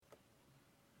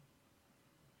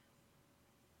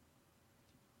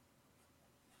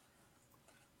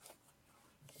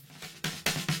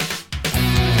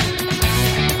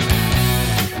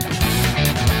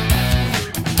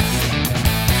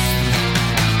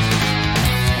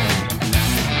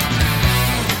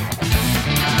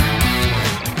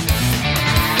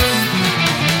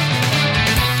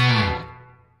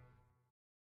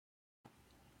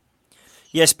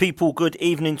Yes, people, good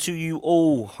evening to you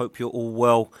all. Hope you're all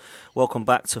well. Welcome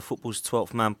back to Football's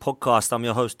 12th Man podcast. I'm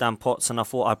your host, Dan Potts, and I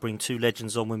thought I'd bring two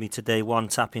legends on with me today. One,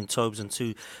 tapping Tobs, and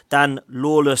two, Dan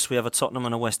Lawless. We have a Tottenham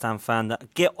and a West Ham fan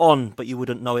that get on, but you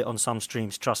wouldn't know it on some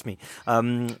streams, trust me.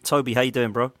 Toby, how you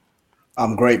doing, bro?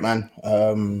 I'm great, man.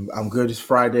 I'm good. It's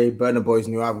Friday. Burna Boy's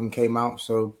new album came out,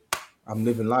 so I'm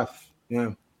living life.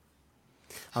 Yeah.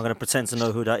 I'm going to pretend to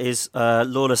know who that is.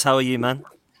 Lawless, how are you, man?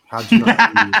 How do you not know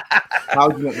who he is? How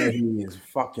do you not know who he is?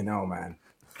 Fucking hell, man.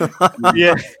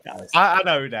 Yeah, I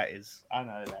know who that is.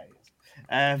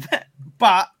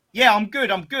 But yeah, I'm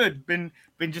good. Been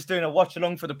just doing a watch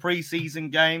along for the pre-season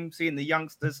game, seeing the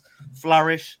youngsters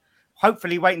flourish.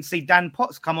 Hopefully, wait and see Dan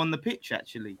Potts come on the pitch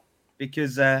actually,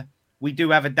 because we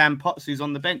do have a Dan Potts who's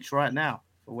on the bench right now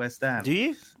for West Ham. Do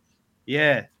you?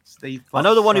 Yeah, Steve Potts. I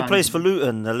know the one who plays for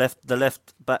Luton, the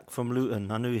left back from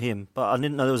Luton. I knew him, but I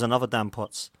didn't know there was another Dan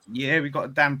Potts. Yeah, we got a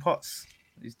Dan Potts.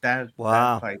 His dad.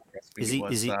 Wow. Dad is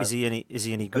he any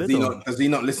good? Does he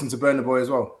not listen to Burna Boy as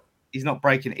well? He's not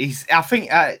breaking. I think.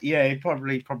 He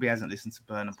probably hasn't listened to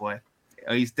Burna Boy.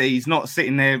 He's not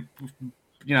sitting there,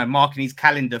 marking his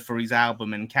calendar for his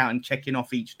album and checking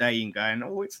off each day and going,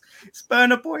 "Oh, it's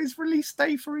Burna Boy's release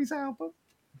day for his album."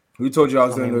 Who told you I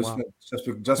was doing those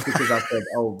just because I said,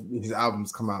 "Oh, his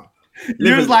album's come out"?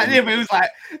 It was like,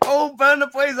 "Oh,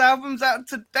 Burna Boy's album's out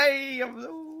today." I'm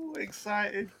so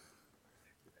excited.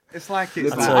 It's like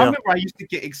I remember I used to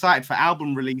get excited for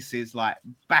album releases like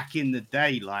back in the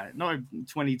day, like not in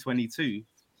 2022.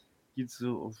 You'd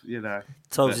sort of,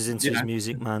 Tobes is into his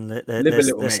music, man.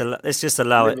 Let's just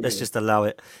allow it. Let's just allow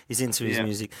it. He's into his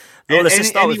music. Lawless, let's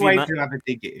start with you, man. To have a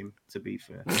dig at him, to be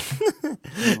fair.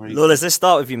 Lawless, let's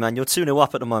start with you, man. You're 2-0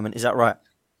 up at the moment. Is that right?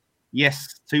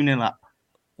 Yes, 2-0 up.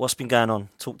 What's been going on?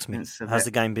 Talk to me. How's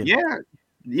the game been?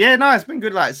 Yeah, no, it's been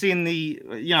good. Like seeing the,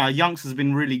 youngsters have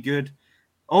been really good.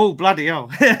 Oh, bloody hell.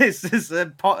 It's just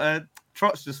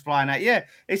Trot's just flying out. Yeah,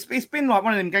 it's been like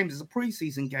one of them games. It's a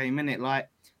preseason game, isn't it? Like,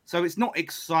 so it's not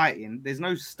exciting. There's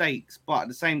no stakes, but at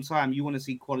the same time, you want to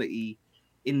see quality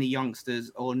in the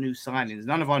youngsters or new signings.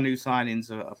 None of our new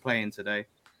signings are playing today.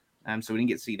 So we didn't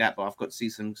get to see that, but I've got to see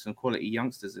some quality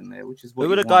youngsters in there, which is what. Who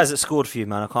were the guys that scored for you,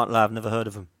 man? I can't lie, I've never heard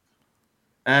of them.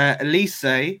 Elise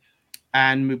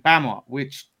and Mubama,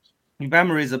 which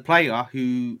Mubama is a player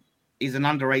who is an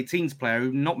under-18s player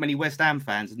who not many West Ham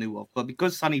fans knew of. But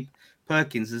because Sonny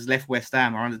Perkins has left West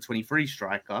Ham, our under-23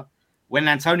 striker, when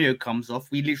Antonio comes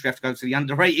off, we literally have to go to the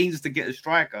under-18s to get a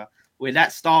striker. We're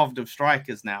that starved of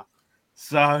strikers now.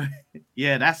 So,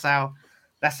 yeah, that's how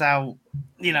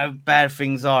bad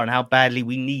things are and how badly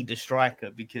we need a striker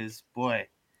because, boy,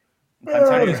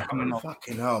 Antonio's coming off.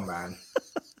 Fucking hell, man.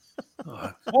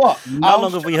 What? How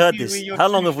long have we heard this? How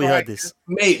long have we heard this?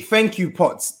 Mate, thank you,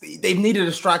 Potts. They've needed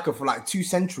a striker for like 2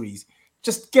 centuries.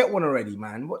 Just get one already,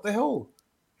 man. What the hell?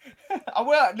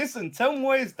 Well, listen, tell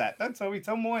Moyes that. Don't tell me.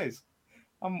 Tell Moyes.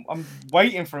 I'm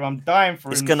waiting for him. I'm dying for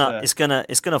him. It's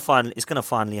gonna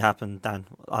finally happen, Dan.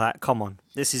 Come on.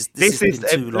 This is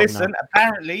too long listen, now.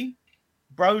 Apparently,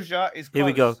 Broja is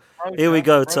close. Here we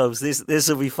go, Tobes. This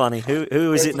will be funny.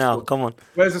 Who is it now? Come on.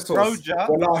 Where's the source? Broja.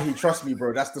 Wallahi, trust me,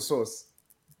 bro. That's the source.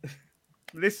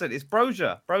 Listen, it's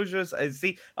Broja. Broja's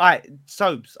all right,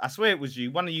 Tobes, I swear it was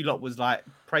you. One of you lot was like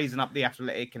praising up the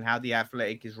Athletic and how the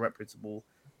Athletic is reputable.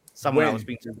 Someone I was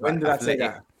speaking to. When did I say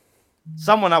that?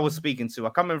 Someone I was speaking to. I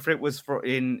can't remember if it was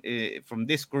from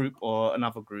this group or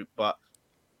another group, but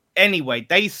anyway,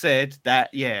 they said that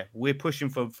we're pushing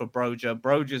for Broja.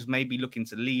 Broja's maybe looking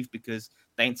to leave because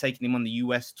they ain't taking him on the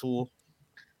US tour.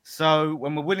 So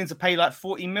when we're willing to pay like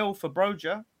 40 mil for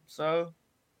Broja, so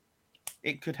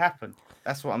it could happen.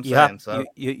 That's what I'm saying. So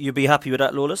you'd be happy with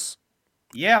that, Lawless?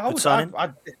 Yeah,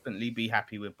 I'd definitely be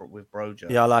happy with Broja.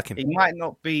 Yeah, I like him. He might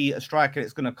not be a striker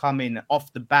that's going to come in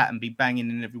off the bat and be banging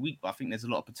in every week, but I think there's a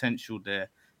lot of potential there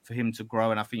for him to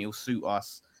grow, and I think he'll suit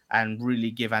us and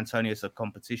really give Antonio some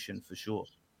competition for sure.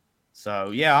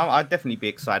 So, yeah, I'd definitely be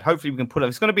excited. Hopefully we can pull up.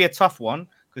 It's going to be a tough one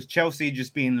because Chelsea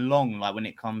just being long, like when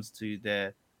it comes to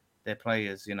their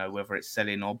players, whether it's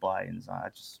selling or buying. I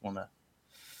just want to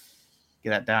get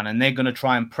that down. And they're going to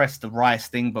try and press the Rice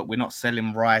thing, but we're not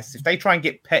selling Rice. If they try and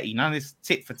get petty, none of this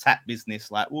tit-for-tat business,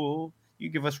 like, well, you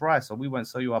give us Rice or we won't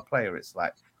sell you our player. It's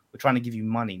like, we're trying to give you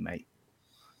money, mate.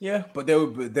 Yeah, but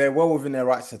they're well within their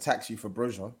rights to tax you for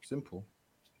Broja. Simple.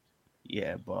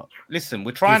 Yeah, but listen,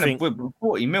 we're trying to...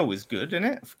 40 mil is good, isn't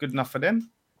it? Good enough for them.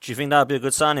 Do you think that would be a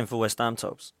good signing for West Ham,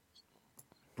 Tobes?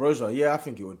 Broja, yeah, I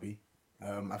think it would be.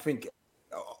 I think,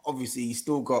 obviously, there's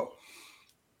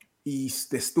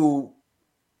still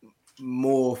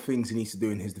more things he needs to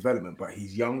do in his development, but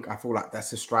he's young. I feel like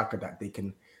that's a striker that they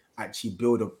can actually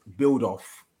build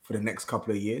off for the next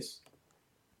couple of years.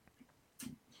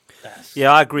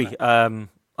 Yeah, I agree.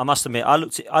 I must admit, I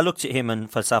looked at him, and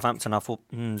for Southampton, I thought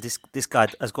this guy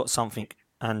has got something,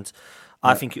 and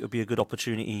I think it would be a good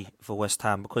opportunity for West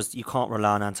Ham, because you can't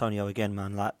rely on Antonio again,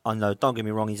 man. Like, I know, don't get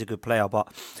me wrong, he's a good player,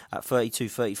 but at 32,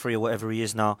 33 or whatever he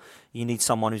is now, you need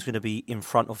someone who's going to be in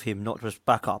front of him, not just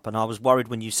back up. And I was worried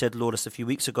when you said, Lawless, a few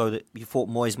weeks ago that you thought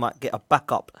Moyes might get a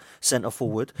backup centre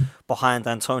forward behind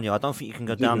Antonio. I don't think you can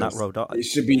go down that road. It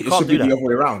should be the other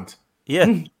way around.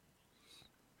 Yeah.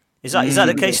 Is that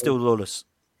the case still, Lawless?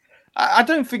 I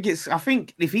don't think it's. I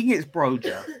think if he gets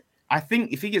Broja,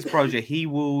 he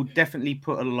will definitely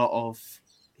put a lot of.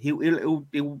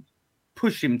 He'll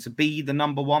push him to be the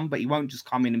number one, but he won't just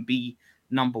come in and be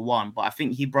number one. But I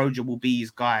think Broja will be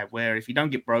his guy. Where if you don't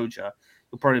get Broja,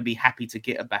 he'll probably be happy to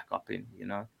get a backup in. You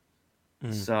know.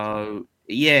 So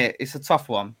yeah, it's a tough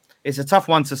one. It's a tough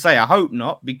one to say. I hope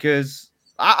not, because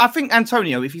I think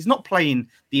Antonio, if he's not playing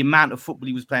the amount of football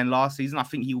he was playing last season, I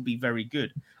think he will be very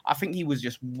good. I think he was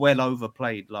just well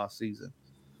overplayed last season.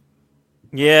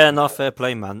 Yeah, no, fair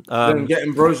play, man. Then get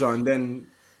Broja and then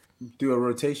do a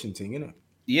rotation thing, innit?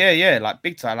 Yeah, like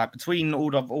big time. Like between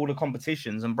all the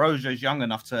competitions, and Broja's young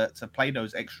enough to play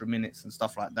those extra minutes and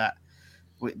stuff like that.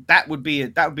 That would be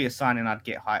a signing I'd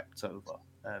get hyped over.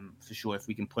 For sure, if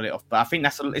we can pull it off. But I think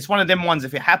it's one of them ones.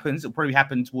 If it happens, it'll probably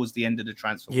happen towards the end of the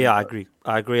transfer. Yeah, I agree.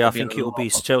 I think it'll be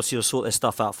Chelsea will sort their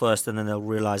stuff out first, and then they'll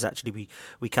realise actually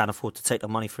we can afford to take the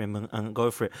money for him and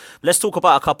go for it. Let's talk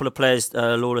about a couple of players,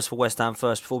 Lawless, for West Ham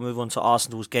first, before we move on to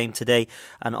Arsenal's game today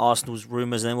and Arsenal's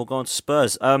rumours, and then we'll go on to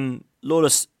Spurs.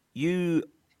 Lawless, you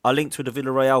are linked with the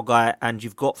Villarreal guy, and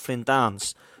you've got Flynn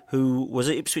Downes, who was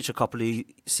at Ipswich a couple of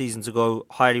seasons ago,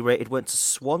 highly rated, went to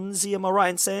Swansea, am I right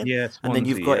in saying? Yeah, Swansea, and then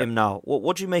you've got him now.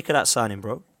 What do you make of that signing,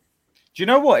 bro? Do you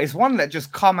know what? It's one that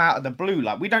just come out of the blue.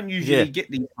 Like, we don't usually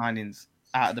get these signings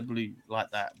out of the blue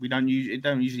like that. It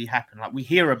don't usually happen. Like, we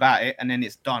hear about it and then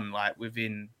it's done, like,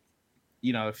 within,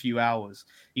 a few hours.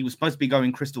 He was supposed to be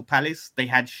going Crystal Palace. They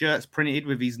had shirts printed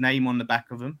with his name on the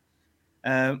back of them.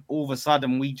 All of a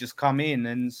sudden, we just come in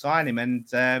and sign him. And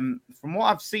from what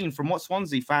I've seen, from what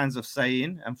Swansea fans are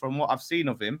saying, and from what I've seen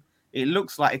of him, it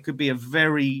looks like it could be a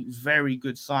very, very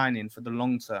good signing for the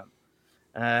long term.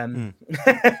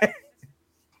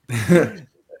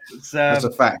 That's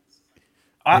a fact.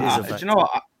 Do you know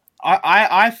what?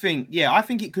 I think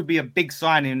it could be a big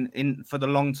signing in for the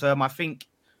long term. I think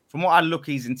from what I look,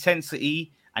 his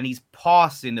intensity and his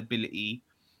passing ability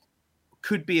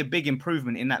could be a big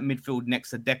improvement in that midfield next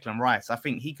to Declan Rice. I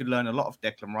think he could learn a lot of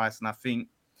Declan Rice, and I think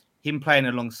him playing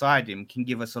alongside him can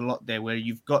give us a lot there, where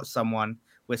you've got someone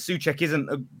where Souček isn't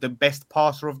the best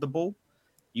passer of the ball.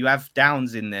 You have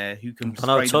Downes in there who can. I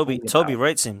know Toby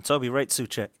rates him. Toby rates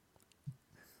Souček.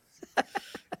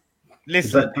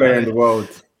 Listen, best player in the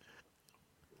world.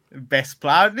 Best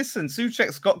player. Listen,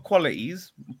 Souček's got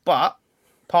qualities, but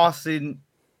passing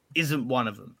isn't one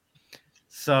of them.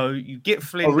 So you get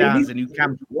Flynn Downes and you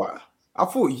can. What? I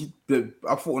thought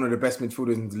one of the best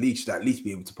midfielders in the league should at least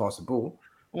be able to pass the ball.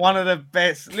 One of the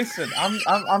best. Listen,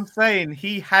 I'm saying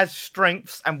he has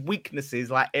strengths and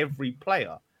weaknesses like every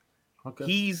player. Okay.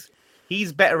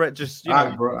 He's better at just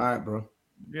All right, bro.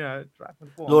 Yeah.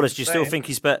 Lawless, do you still think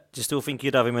he's better? Do you still think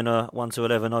you'd have him in a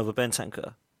 1-11 over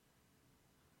Bentancur?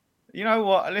 You know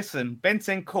what? Listen,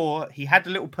 Bentancur, he had a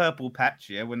little purple patch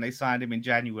when they signed him in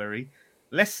January.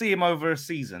 Let's see him over a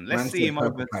season. Let's see him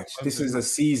over. This is a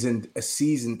seasoned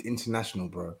international,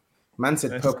 bro. Man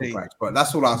said purple patch, but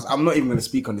that's all. I'm not even going to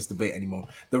speak on this debate anymore.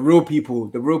 The real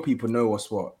people know what's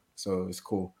what, so it's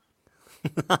cool.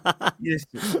 Yes.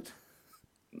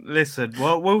 Listen,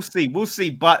 well, we'll see.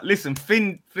 But listen,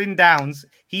 Flynn Downes,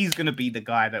 he's going to be the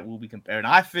guy that we'll be comparing.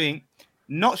 I think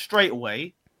not straight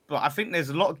away, but I think there's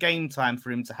a lot of game time for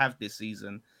him to have this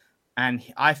season. And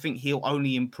I think he'll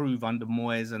only improve under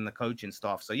Moyes and the coaching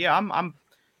staff. So yeah,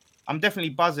 I'm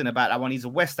definitely buzzing about that one. He's a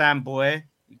West Ham boy.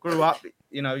 He grew up,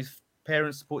 his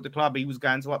parents support the club. He was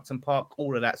going to Upton Park,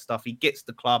 all of that stuff. He gets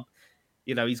the club.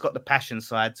 He's got the passion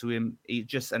side to him. He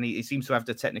seems to have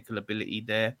the technical ability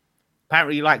there.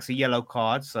 Apparently, he likes a yellow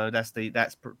card, so that's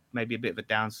maybe a bit of a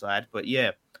downside. But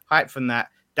yeah, hype from that.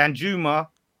 DANJUMA.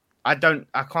 I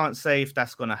can't say if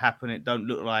that's going to happen. It don't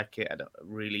look like it.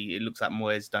 It looks like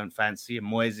Moyes don't fancy him.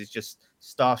 Moyes is just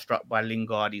starstruck by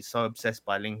Lingard. He's so obsessed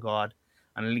by Lingard.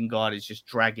 And Lingard is just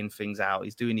dragging things out.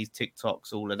 He's doing his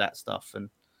TikToks, all of that stuff, and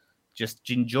just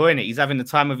enjoying it. He's having the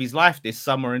time of his life this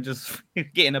summer and just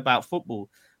getting about football,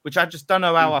 which I just don't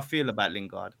know how I feel about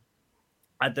Lingard.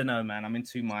 I don't know, man. I'm in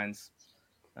two minds.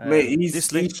 Mate,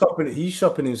 he's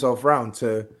shopping himself round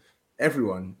to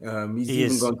Everyone. He's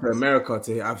even gone to America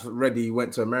I've already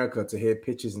went to America to hear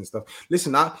pitches and stuff.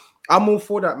 Listen, I'm all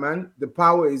for that, man. The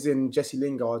power is in Jesse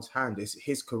Lingard's hand. It's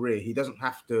his career. He doesn't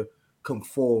have to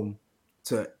conform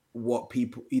to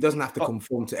he doesn't have to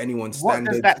conform to anyone's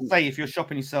standards. What does that say if you're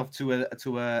shopping yourself to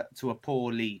a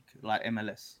poor league like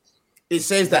MLS? It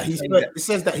says that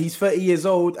he's 30 years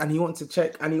old and he wants to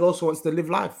check, and he also wants to live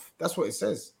life. That's what it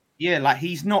says. Yeah, like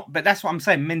he's not, but that's what I'm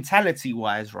saying, mentality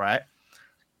wise, right?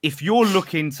 If you're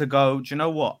looking to go, do you know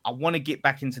what? I want to get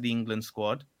back into the England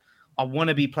squad. I want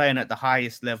to be playing at the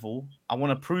highest level. I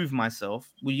want to prove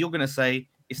myself. Well, you're going to say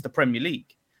it's the Premier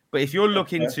League. But if you're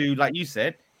looking to, like you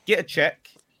said, get a check,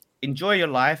 enjoy your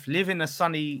life, live in a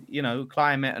sunny,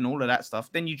 climate and all of that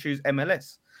stuff, then you choose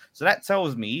MLS. So that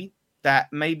tells me that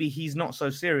maybe he's not so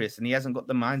serious and he hasn't got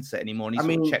the mindset anymore. And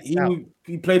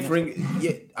he played for England.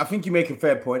 Yeah, I think you make a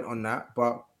fair point on that,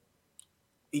 but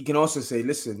he can also say,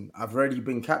 "Listen, I've already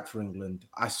been capped for England.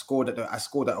 I scored at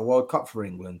a World Cup for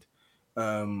England.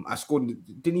 Didn't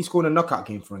he score in a knockout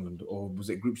game for England, or was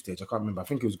it group stage? I can't remember. I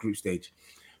think it was group stage.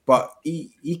 But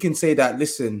he can say that.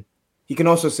 Listen, he can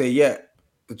also say, yeah,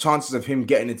 the chances of him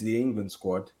getting into the England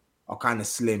squad are kind of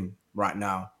slim right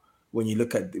now. When you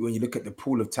look at the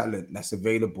pool of talent that's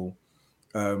available,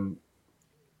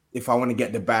 if I want to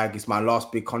get the bag, it's my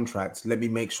last big contract. Let me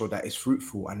make sure that it's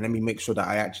fruitful and let me make sure that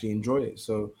I actually enjoy it.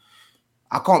 So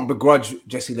I can't begrudge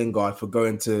Jesse Lingard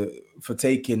for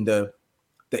taking the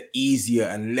easier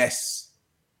and less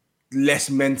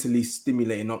mentally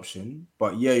stimulating option.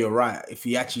 But yeah, you're right. If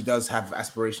he actually does have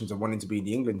aspirations of wanting to be in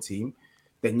the England team,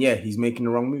 then yeah, he's making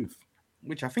the wrong move.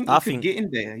 Which I think he could get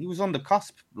in there. He was on the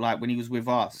cusp, like when he was with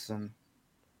us, and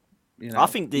I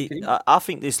think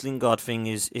this Lingard thing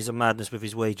is a madness with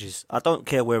his wages. I don't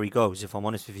care where he goes, if I'm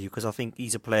honest with you, because I think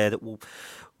he's a player that will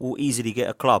easily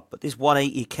get a club. But this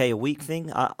 180k a week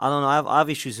thing, I don't know. I have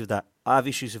issues with that.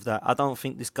 I don't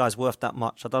think this guy's worth that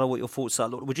much. I don't know what your thoughts are.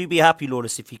 Would you be happy,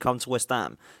 Lawless, if you come to West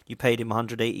Ham, you paid him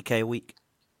 180k a week?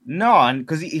 No, and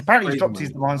because he apparently dropped his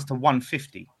demands to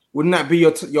 150. Wouldn't that be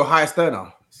your highest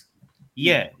earner?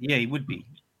 Yeah, he would be.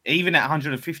 Even at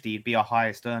 150, he'd be our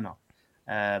highest earner.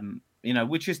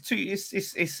 Which is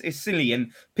it's silly.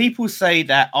 And people say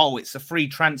that, it's a free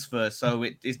transfer, so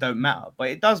it don't matter. But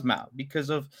it does matter because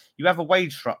you have a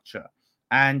wage structure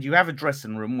and you have a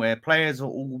dressing room where players are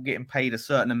all getting paid a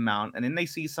certain amount, and then they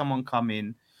see someone come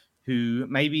in who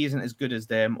maybe isn't as good as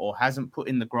them or hasn't put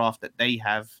in the graft that they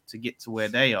have to get to where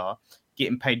they are,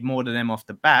 getting paid more than them off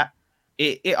the bat.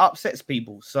 It upsets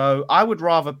people. So I would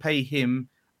rather pay him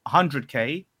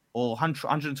 100k or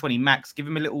 120 max, give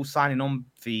him a little signing on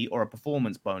fee or a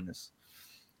performance bonus.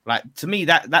 Like, to me,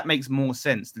 that makes more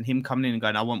sense than him coming in and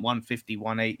going, I want 150,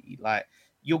 180. Like,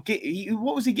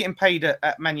 what was he getting paid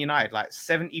at Man United? Like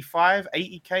 75,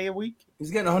 80k a week?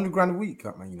 He's getting 100 grand a week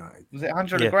at Man United. Was it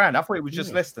 100 grand? I thought it was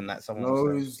just less than that.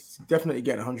 No, he's definitely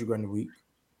getting 100 grand a week.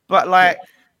 But like,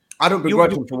 I don't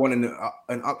begrudge him for wanting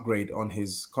an upgrade on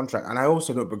his contract, and I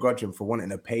also don't begrudge him for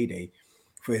wanting a payday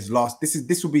for his last.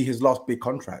 This will be his last big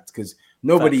contract, because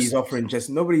nobody's offering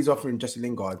Jesse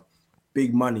Lingard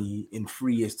big money in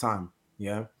 3 years' time.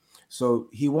 Yeah, so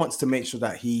he wants to make sure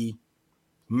that he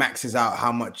maxes out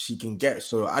how much he can get.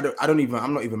 So I'm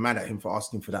not even mad at him for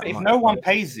asking for that. If no one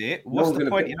pays it, what's the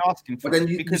point in asking for it? But then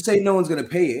you say no one's going to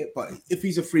pay it. But if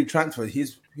he's a free transfer,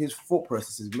 his thought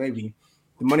process is maybe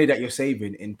the money that you're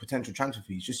saving in potential transfer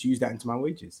fees, just use that into my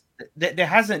wages. There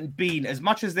hasn't been, as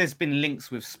much as there's been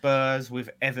links with Spurs, with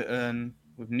Everton,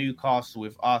 with Newcastle,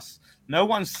 with us, no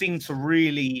one seemed to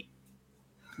really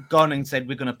gone and said,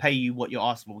 we're going to pay you what you're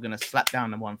asking for. We're going to slap down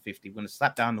the 150. We're going to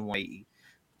slap down the 180.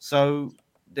 So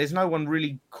there's no one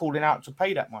really calling out to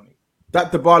pay that money.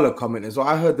 That Dybala comment as well.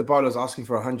 I heard Dybala's asking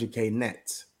for 100k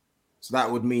net. So that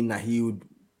would mean that he would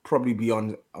probably be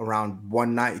on around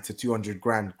 190 to 200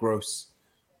 grand gross.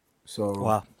 So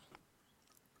wow.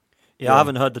 Yeah, I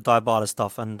haven't heard the Dybala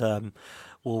stuff, and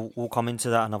we'll come into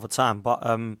that another time. But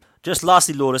just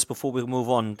lastly, Lawless, before we move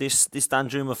on, this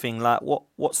DANJUMA thing, like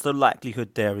what's the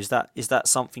likelihood there? Is that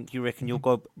something you reckon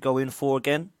you'll go in for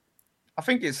again? I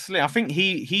think it's slim. I think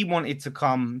he wanted to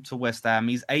come to West Ham.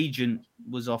 His agent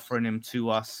was offering him to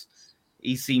us.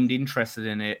 He seemed interested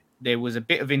in it. There was a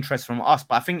bit of interest from us,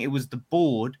 but I think it was the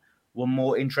board were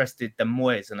more interested than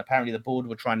Moyes. And apparently the board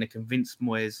were trying to convince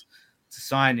Moyes to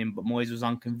sign him, but Moyes was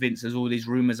unconvinced. There's all these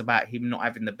rumours about him not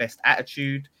having the best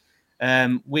attitude,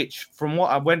 which from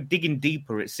what I went digging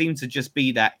deeper, it seemed to just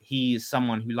be that he is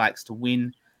someone who likes to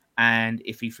win. And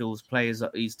if he feels players,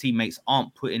 his teammates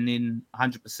aren't putting in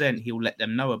 100%, he'll let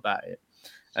them know about it.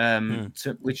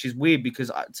 Which is weird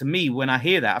because to me, when I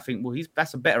hear that, I think, well,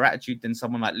 that's a better attitude than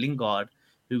someone like Lingard,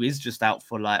 who is just out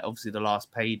for like obviously the last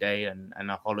payday and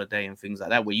a holiday and things like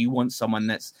that, where you want someone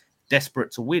that's desperate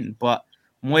to win. But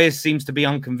Moyes seems to be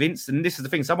unconvinced. And this is the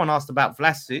thing. Someone asked about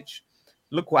Vlasic.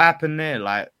 Look what happened there.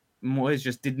 Like, Moyes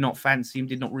just did not fancy him,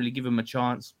 did not really give him a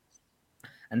chance.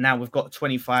 And now we've got a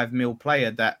 25 mil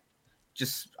player that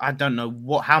just, I don't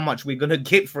know how much we're going to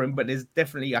get for him, but there's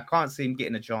definitely, I can't see him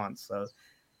getting a chance. So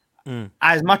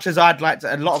as much as I'd like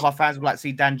to, a lot of our fans would like to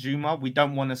see DANJUMA, we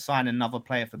don't want to sign another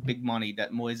player for big money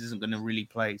that Moyes isn't going to really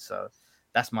play. So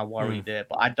that's my worry there.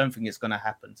 But I don't think it's going to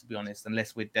happen, to be honest,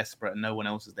 unless we're desperate and no one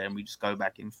else is there and we just go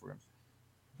back in for him.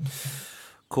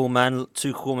 Cool, man.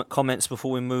 Two comments before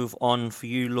we move on for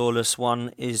you, Lawless.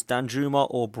 One is DANJUMA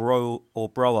or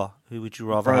Brower? Who would you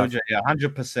rather have? Broja, yeah,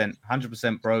 100%.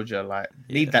 100% Broja. Like,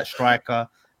 need that striker.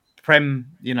 Prem,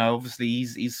 obviously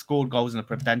he's scored goals in the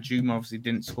Prem. DANJUMA obviously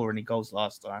didn't score any goals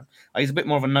last time. He's a bit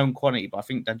more of a known quantity, but I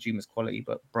think DANJUMA's quality.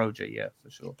 But Broja, yeah, for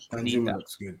sure. DANJUMA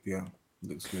looks good, yeah.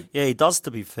 Looks good. Yeah, he does,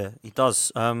 to be fair. He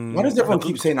does. Why does everyone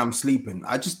keep saying I'm sleeping?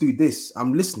 I just do this.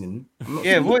 I'm listening.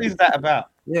 What is that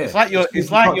about? Yeah, it's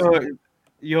like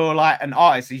you're like an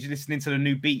artist. You're listening to the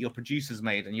new beat your producers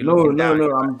made, and you're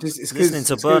no. I'm just listening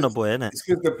to Burna Boy, isn't it? It's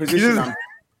because the position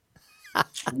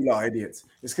you are idiots.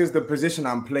 It's because the position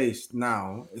I'm placed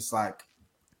now, it's like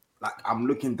I'm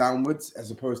looking downwards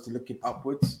as opposed to looking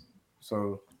upwards.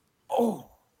 So,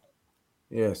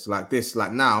 yes, like this.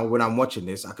 Like now, when I'm watching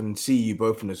this, I can see you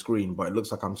both on the screen, but it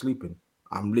looks like I'm sleeping.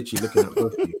 I'm literally looking at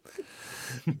both of you.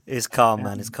 It's calm,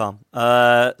 man. It's calm.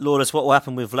 Lawless, what will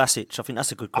happen with Vlasic? I think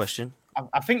that's a good question.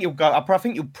 I think you'll go. I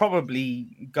think you'll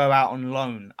probably go out on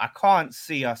loan. I can't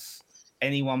see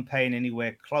anyone paying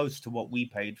anywhere close to what we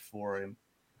paid for him.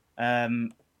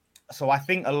 So I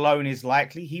think a loan is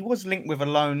likely. He was linked with a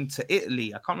loan to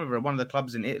Italy. I can't remember, one of the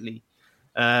clubs in Italy.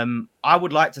 I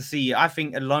would like to see, I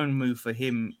think, a loan move for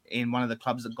him in one of the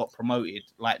clubs that got promoted,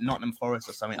 like Nottingham Forest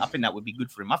or something. I think that would be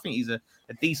good for him. I think he's a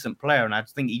decent player, and I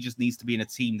think he just needs to be in a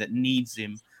team that needs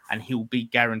him, and he'll be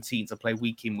guaranteed to play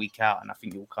week in, week out, and I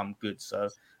think he'll come good. So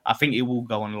I think he will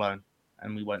go on loan,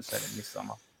 and we won't sell him this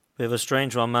summer. Bit of a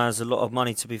strange one, man. There's a lot of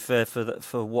money, to be fair,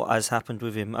 for what has happened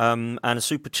with him. And a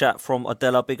super chat from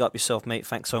Adela. Big up yourself, mate.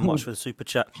 Thanks so much for the super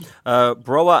chat.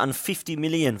 Brower and 50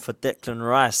 million for Declan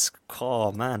Rice.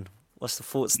 Oh, man. What's the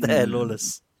thoughts there,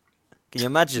 Lawless? Can you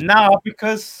imagine? No,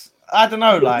 because, I don't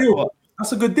know,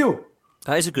 that's a good deal.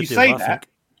 That is a good deal, I think.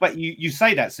 But you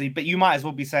say that, but you might as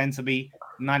well be saying to be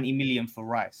 90 million for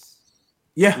Rice.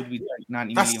 Yeah. Would we take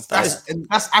 90 million for Rice?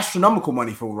 That's astronomical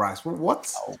money for Rice.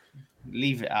 What? Oh.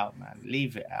 Leave it out, man.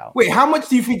 Leave it out. Wait, how much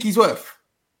do you think he's worth?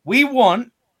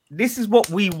 This is what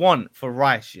we want for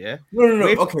Rice, yeah? No.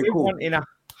 Okay, we're cool. wanting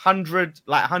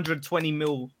 120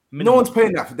 mil. Minimum. No one's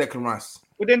paying that for Declan Rice.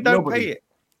 Well, then don't pay it.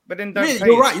 But then don't pay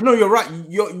you're it. Right. No, you're right.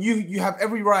 You have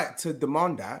every right to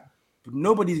demand that, but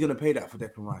nobody's going to pay that for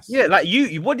Declan Rice. Yeah, like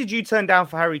you. What did you turn down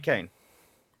for Harry Kane?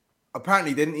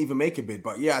 Apparently, they didn't even make a bid.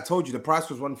 But yeah, I told you the price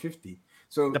was 150.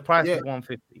 So the price was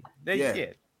 150.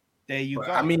 There you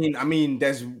go. I mean,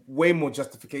 there's way more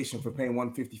justification for paying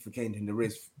 150 for Kane than there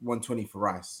is 120 for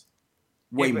Rice.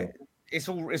 Way more. It's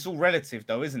all relative,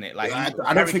 though, isn't it? Like I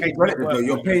don't think it's relative though.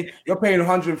 You're paying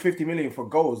 150 million for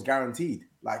goals guaranteed.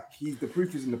 Like the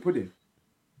proof is in the pudding.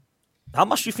 How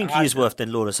much do you think he is worth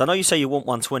then, Lawless? I know you say you want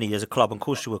 120 as a club, and of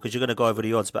course you will, because you're going to go over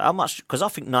the odds. But how much? Because I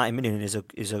think 90 million is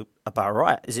about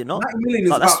right. Is it not? 90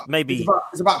 million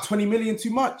is about 20 million too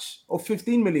much, or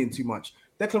 15 million too much.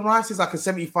 Declan Rice is like a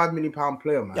 75 million pound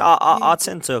player, man. Yeah, I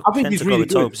tend to go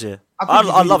with Tobs here.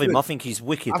 I love him. I think he's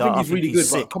wicked. I think he's really good.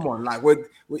 But come on, like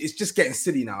it's just getting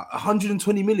silly now.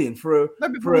 120 million for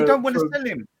we don't want to sell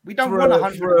him. We don't want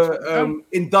 100 for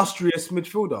industrious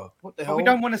midfielder. What the hell? We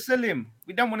don't want to sell him.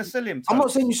 We don't want to sell him. I'm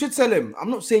not saying you should sell him.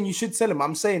 I'm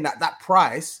saying that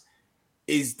price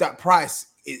is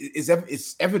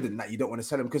it's evident that you don't want to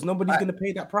sell him because nobody's going to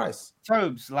pay that price.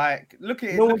 Tobes, like look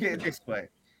at it this way.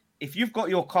 If you've got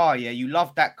your car, you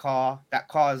love that car. That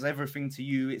car is everything to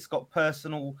you. It's got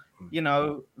personal,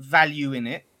 value in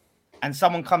it. And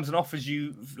someone comes and offers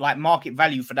you like market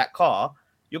value for that car,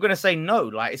 you're going to say no.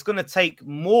 Like it's going to take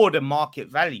more than market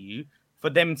value for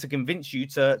them to convince you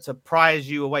to prize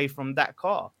you away from that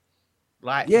car.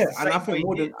 Like and I think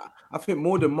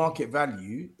more than market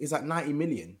value is like 90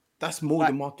 million. That's more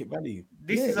than market value.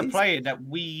 This is a player that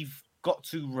we've got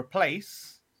to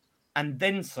replace. And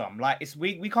then some. Like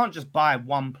we can't just buy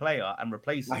one player and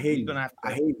replace him. I hear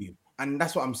you. And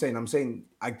that's what I'm saying. I'm saying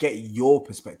I get your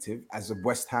perspective as a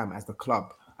West Ham, as the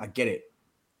club. I get it.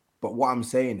 But what I'm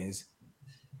saying is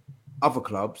other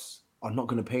clubs are not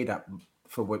going to pay that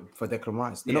for Declan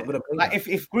Rice. They're not going to pay that.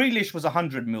 If Grealish was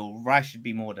 100 mil, Rice should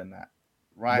be more than that.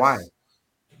 Rice, why?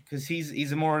 because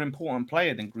he's a more important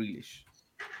player than Grealish.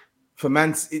 For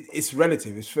it's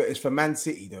relative. It's for Man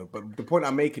City though. But the point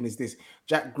I'm making is this: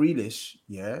 Jack Grealish,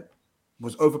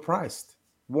 was overpriced.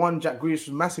 Jack Grealish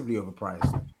was massively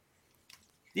overpriced.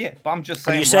 Yeah, but I'm just And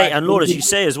saying. you say, and Lawless, you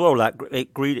say as well, like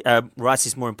Rice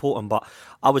is more important, but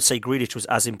I would say Grealish was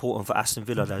as important for Aston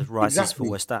Villa as Rice is for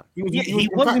West Ham. He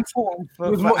was important.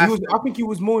 I think he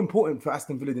was more important for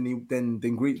Aston Villa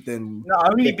than no,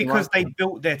 only because they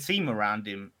built their team around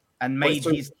him and made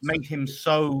him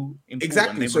so important.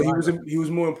 Exactly. So he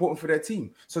was more important for their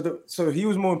team. So he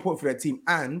was more important for their team,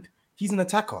 and he's an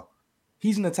attacker.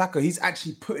 He's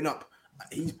actually putting up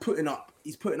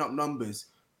numbers.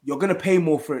 You're going to pay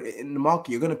more for it in the market.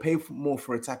 You're going to pay more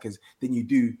for attackers than you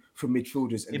do for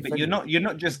midfielders. Yeah, but you're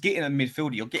not just getting a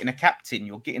midfielder. You're getting a captain.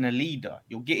 You're getting a leader.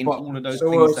 You're getting all of those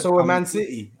things. So are Man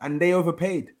City, and they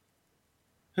overpaid.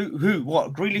 Who?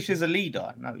 What? Grealish is a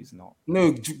leader? No, he's not.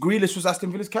 No, Grealish was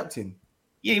Aston Villa's captain.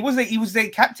 Yeah, he was their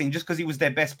captain just because he was their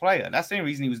best player. That's the only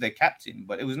reason he was their captain.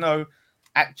 But it was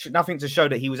nothing to show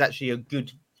that he was actually a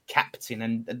good captain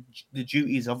and the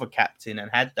duties of a captain and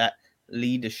had that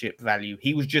leadership value.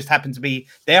 He was just happened to be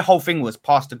their whole thing was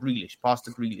pass to Grealish.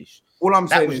 All I'm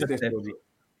saying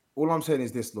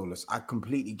is this, Lawless. I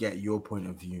completely get your point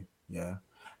of view, yeah.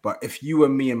 But if you were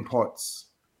me and Potts,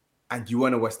 and you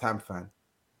weren't a West Ham fan,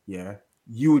 yeah,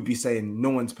 you would be saying no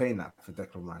one's paying that for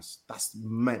Declan Rice. That's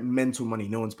mental money.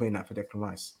 No one's paying that for Declan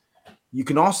Rice. You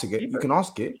can ask it. You can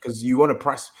ask it because you want to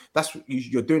price. That's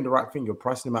you're doing the right thing. You're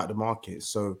pricing him out of the market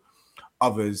so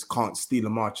others can't steal a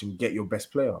march and get your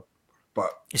best player. But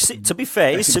to be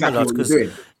fair, it's similar because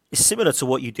it's similar to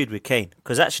what you did with Kane.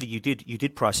 Because actually, you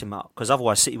did price him out. Because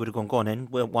otherwise, City would have gone in.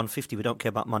 We're 150. We don't care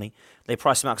about money. They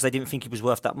priced him out because they didn't think he was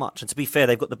worth that much. And to be fair,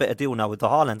 they've got the better deal now with the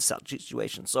Haaland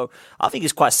situation. So I think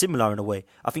it's quite similar in a way.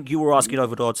 I think you were asking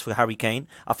over the odds for Harry Kane.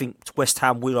 I think West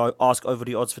Ham will ask over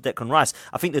the odds for Declan Rice.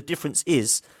 I think the difference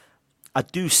is, I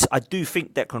do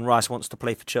think Declan Rice wants to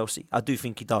play for Chelsea. I do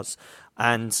think he does,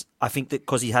 and I think that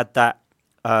because he had that.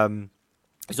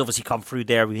 He's obviously come through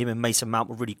there with him and Mason Mount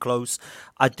were really close.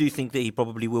 I do think that he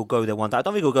probably will go there one day. I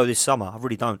don't think he'll go this summer. I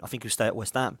really don't. I think he'll stay at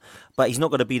West Ham. But he's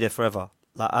not going to be there forever.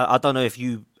 Like I don't know if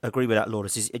you agree with that,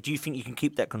 Lawless. Do you think you can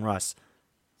keep Declan Rice?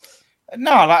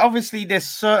 No, like obviously there's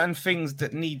certain things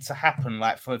that need to happen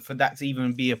like for that to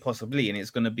even be a possibility. And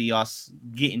it's going to be us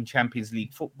getting Champions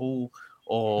League football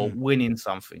or winning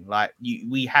something. Like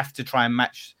we have to try and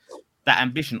match that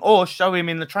ambition or show him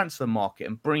in the transfer market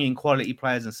and bring in quality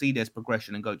players and see there's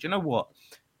progression and go, do you know what?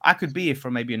 I could be here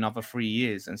for maybe another 3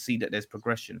 years and see that there's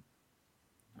progression.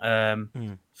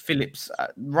 Phillips,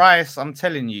 Rice, I'm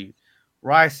telling you,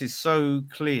 Rice is so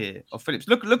clear of Phillips.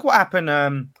 Look what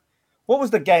happened. What was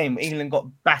the game? England got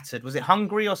battered. Was it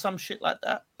Hungary or some shit like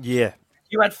that? Yeah.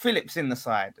 You had Phillips in the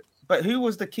side. But who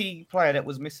was the key player that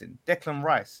was missing? Declan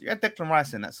Rice. You had Declan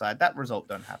Rice in that side. That result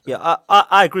don't happen. Yeah,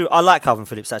 I agree. I like Calvin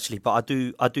Phillips actually, but I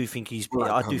do think he's.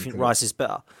 I do think Rice is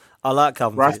better. I like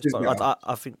Calvin Phillips, but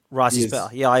I think Rice is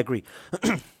better. Yeah, I agree.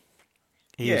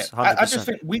 He is. 100%. I just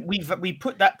think we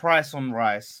put that price on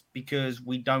Rice because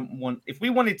we don't want. If we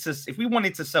wanted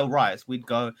to sell Rice, we'd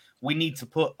go. We need to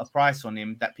put a price on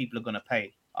him that people are going to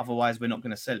pay. Otherwise, we're not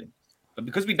going to sell him. But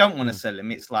because we don't want to sell him,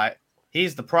 it's like.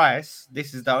 Here's the price.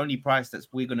 This is the only price that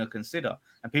we're going to consider.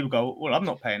 And people go, well, I'm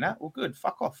not paying that. Well, good.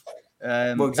 Fuck off.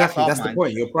 Well, exactly. That's the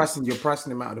point. You're pricing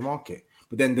them out of the market.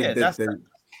 But then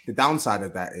the downside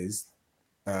of that is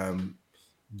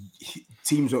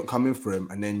teams won't come in for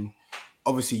him. And then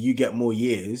obviously you get more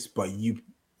years, but you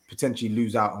potentially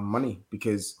lose out on money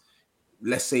because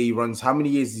let's say he runs, how many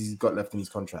years has he got left in his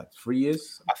contract? 3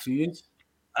 years? 2 years?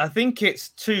 I think it's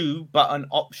 2, but an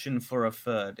option for a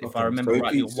third. If I remember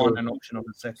rightly, an option of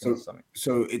a second or something.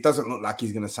 So it doesn't look like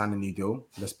he's going to sign a new deal.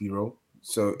 Let's be real.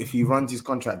 So if he runs his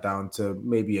contract down to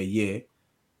maybe a year,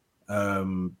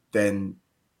 then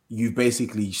you've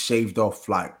basically shaved off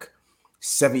like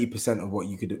 70% of what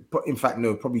you could. In fact,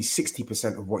 no, probably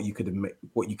 60% of what you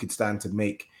could stand to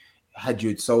make had you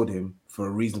had sold him for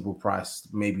a reasonable price.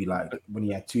 Maybe like when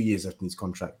he had 2 years left in his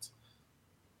contract.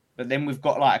 But then we've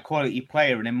got like a quality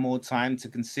player and then more time to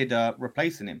consider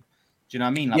replacing him. Do you know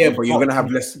what I mean? Like yeah, but you're gonna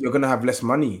have less. You're gonna have less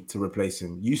money to replace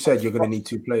him. You said you're gonna need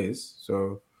 2 players,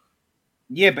 so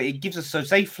yeah. But it gives us so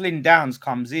say Flynn Downes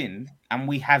comes in and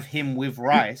we have him with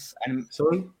Rice and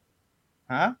sorry,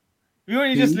 huh? We were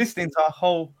only just listening to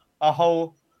a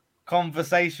whole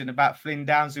conversation about Flynn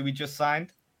Downes who we just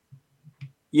signed.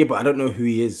 Yeah, but I don't know who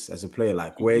he is as a player.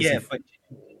 Like where is he? But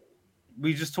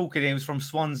we were just talking. He was from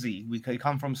Swansea. We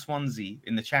come from Swansea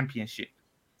in the Championship.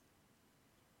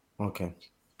 Okay.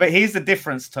 But here's the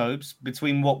difference, Tobes,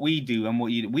 between what we do and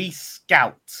what you do. We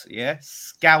scout,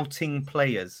 scouting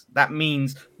players. That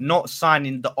means not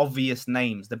signing the obvious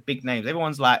names, the big names.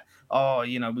 Everyone's like, oh,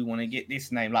 we want to get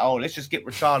this name. Like, oh, let's just get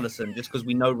Richarlison just because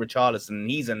we know Richarlison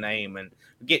and he's a name, and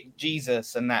get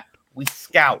Jesus and that. We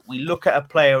scout. We look at a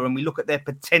player and we look at their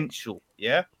potential.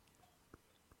 Yeah.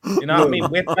 You know what I mean?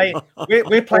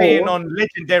 We're playing on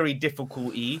legendary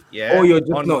difficulty. Yeah. Or you're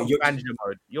just on banjo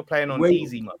mode. You're playing on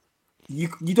easy mode. You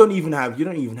don't even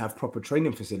have proper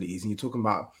training facilities, and you're talking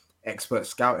about expert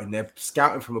scouting. They're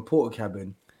scouting from a porter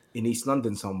cabin in East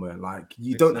London somewhere. Like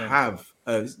you don't have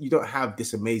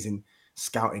this amazing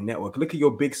scouting network. Look at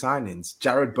your big signings.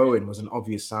 Jared Bowen was an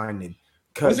obvious signing.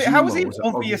 How was he an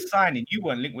obvious signing? You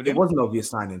weren't linked with him. It was an obvious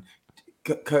signing.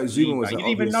 Kurt Zuma was. You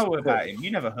didn't even know about him.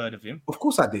 You never heard of him. Of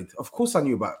course I did. Of course I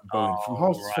knew about Bowen from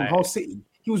Hull City.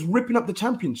 He was ripping up the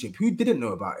championship. Who didn't know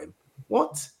about him?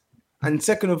 What? And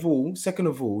second of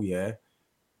all, yeah,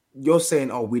 you're saying,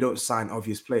 oh, we don't sign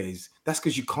obvious players. That's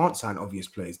because you can't sign obvious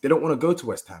players. They don't want to go to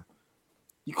West Ham.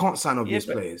 You can't sign obvious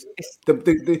players.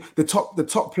 The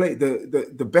top play,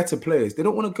 the better players, they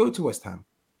don't want to go to West Ham.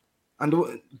 And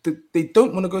they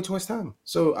don't want to go to West Ham.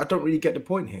 So I don't really get the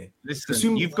point here.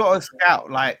 Listen, you've got to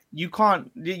scout. Like, you can't...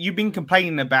 You've been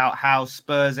complaining about how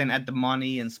Spurs ain't had the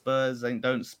money and Spurs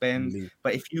don't spend. Really?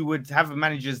 But if you would have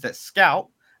managers that scout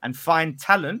and find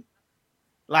talent,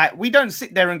 like, we don't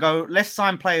sit there and go, let's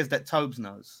sign players that Tobes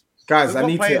knows. Guys, I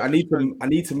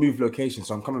need to move location,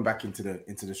 so I'm coming back into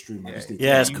the stream.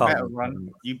 It's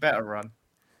coming. You better run.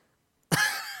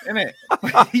 Innit?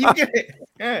 You get it.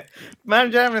 Yeah.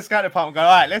 Manager and the scout department go, all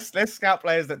right, let's scout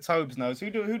players that Tobes knows. Who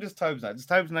does Tobes know? Does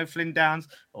Tobes know Flynn Downs?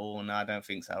 Oh no, I don't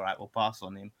think so. All right, we'll pass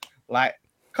on him. Like,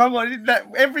 come on,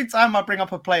 every time I bring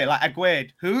up a player like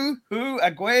Aguerd, who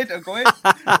Aguerd.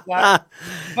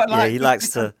 Like, he likes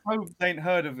to. Tobes ain't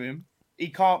heard of him. He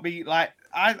can't be like.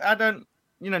 I don't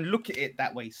look at it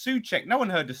that way. Souček, no one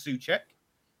heard of Souček.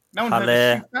 No one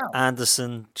Haller,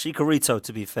 Anderson, Chicharito,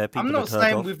 to be fair. I'm not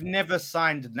saying we've never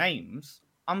signed names.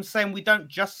 I'm saying we don't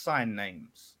just sign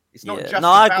names. It's not just. No,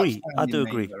 I agree. I do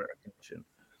agree. Do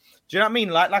you know what I mean?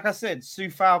 Like I said,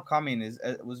 Soufal coming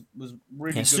was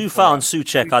really good. Soufal and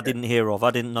Souček I didn't hear of.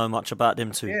 I didn't know much about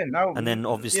them too. Yeah, no. And then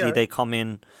obviously they come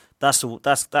in. That's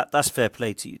fair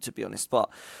play to you, to be honest. But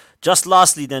just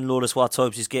lastly, then Lawless, while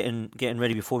Tobes is getting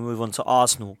ready before we move on to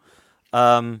Arsenal,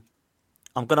 I'm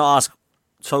gonna ask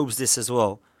Tobes this as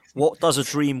well. What does a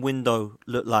dream window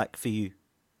look like for you?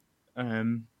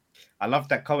 I love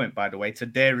that comment, by the way. To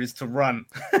dare is to run.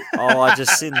 Oh, I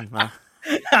just seen, man.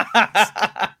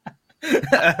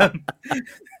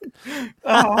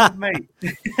 Oh, mate.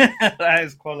 That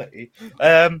is quality.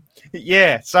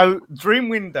 So dream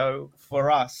window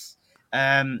for us.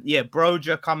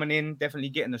 Broja coming in, definitely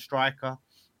getting a striker.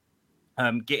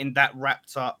 Getting that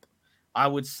wrapped up. I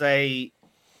would say,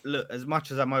 look, as much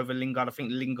as I'm over Lingard, I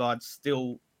think Lingard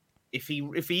still, if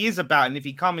he is about, and if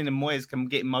he come in and Moyes can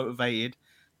get him motivated,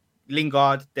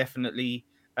 Lingard definitely.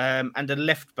 And the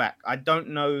left back, I don't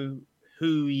know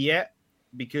who yet,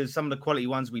 because some of the quality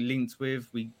ones we linked with,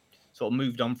 we sort of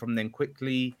moved on from them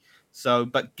quickly. So,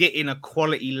 but getting a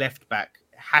quality left back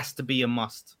has to be a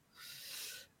must.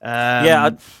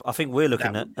 I think we're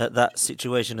looking at that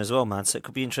situation as well, man. So it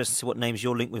could be interesting to see what names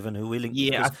you're linked with and who we're linked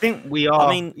with. Yeah, I think we are.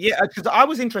 I mean, because I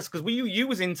was interested because you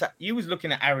was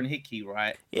looking at Aaron Hickey,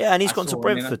 right? Yeah, and he's gone to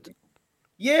Brentford.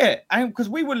 Because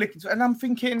we were looking and I'm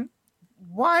thinking,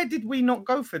 why did we not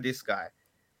go for this guy?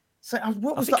 So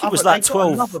what was it was like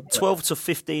 12 to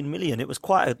 15 million. It was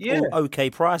quite an okay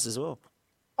price as well.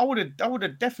 I would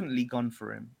have definitely gone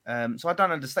for him. So I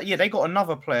don't understand. Yeah, they got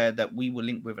another player that we were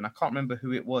linked with, and I can't remember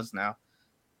who it was now.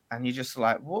 And you're just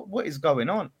like, what is going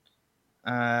on?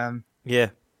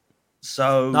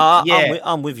 So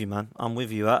I'm with you, man. I'm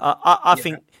with you. I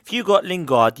think if you got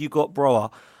Lingard, you got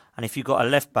Broa, and if you got a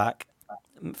left back,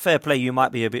 fair play, you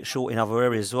might be a bit short in other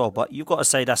areas as well, but you've got to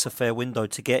say that's a fair window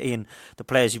to get in the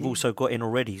players you've also got in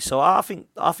already. So I think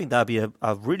that'd be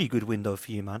a really good window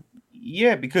for you, man.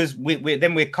 Yeah, because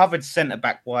we're covered centre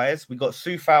back wise. We got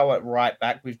Soufal at right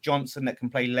back with Johnson that can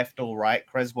play left or right.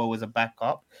 Creswell as a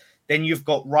backup. Then you've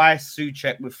got Rice,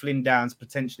 Souček with Flynn Downs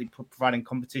potentially providing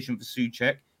competition for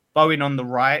Souček. Bowen on the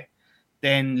right.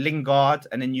 Then Lingard,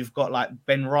 and then you've got like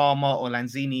Benrahma or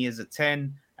Lanzini as a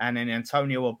 10. And then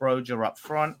Antonio or Broja up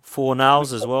front.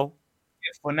 Fornals as well.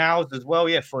 Fornals as well,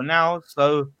 Fornals.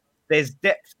 So there's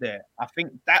depth there. I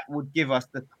think that would give us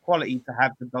the quality to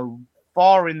have to go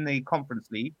far in the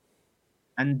Conference League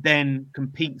and then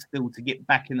compete still to get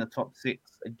back in the top 6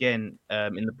 again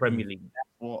in the Premier League.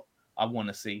 That's what I want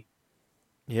to see.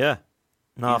 Yeah.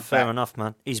 No, He's fair back. enough,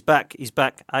 man. He's back. He's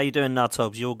back. How you doing now,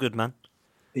 Tobes? You all good, man?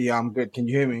 Yeah, I'm good. Can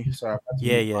you hear me? Sorry, I've had to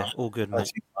mute Yeah, all good,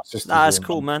 mate. my sister's Nah, it's room.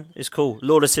 cool, man. It's cool.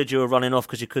 Lawless said you were running off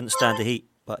because you couldn't stand the heat,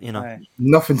 but you know. Right.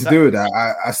 Nothing to do with that.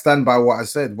 I stand by what I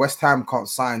said. West Ham can't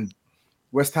sign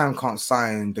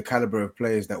the caliber of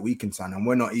players that we can sign, and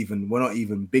we're not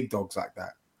even big dogs like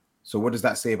that. So what does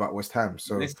that say about West Ham?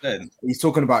 So Listen, he's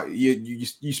talking about you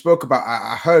spoke about.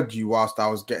 I heard you whilst I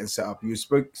was getting set up. You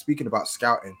speaking about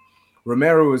scouting.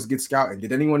 Romero was good scouting.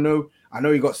 Did anyone know? I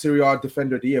know he got Serie A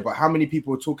Defender of the Year, but how many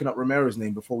people were talking up Romero's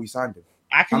name before we signed him?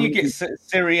 how can How you many get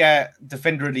Syria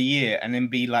Defender of the Year and then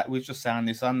be like, we've just signed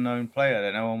this unknown player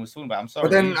that no one was talking about? I'm sorry.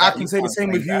 But then I can you say the can't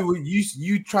same say with that. you.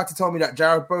 You tried to tell me that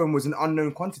Jared Bowen was an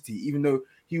unknown quantity, even though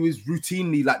he was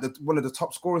routinely like one of the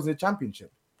top scorers in the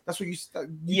championship. That's what you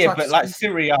Yeah, tried but to like say.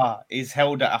 Syria is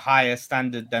held at a higher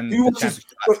standard than Who the watches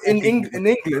championship. Like, in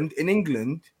four people In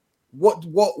England?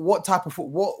 What type of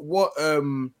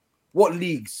what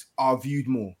leagues are viewed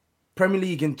more? Premier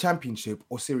League and Championship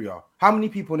or Serie A? How many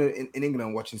people in England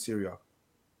are watching Serie A?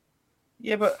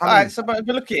 Yeah, but How all many? right. So, but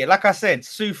look at it. Like I said,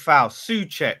 Sufal,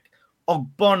 Suchek,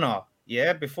 Ogbonna.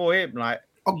 Yeah, before him, like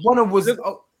Ogbonna was.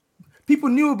 look, People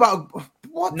knew about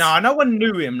what? no one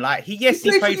knew him. Like he He played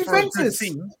for played for a good Juventus.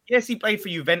 team. Yes, he played for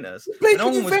Juventus. He played But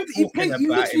for no one was Juventus.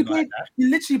 talking about him like that. He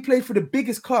literally played for the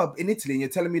biggest club in Italy, and you're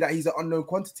telling me that he's an unknown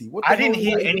quantity. What the I hell didn't does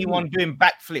hear that even anyone mean? doing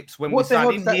backflips when we What the started. hell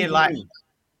I does didn't that hear even like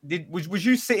mean? was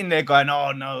you sitting there going,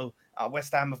 "Oh no,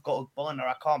 West Ham have got Ogbonna.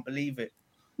 I can't believe it."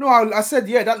 No, I said,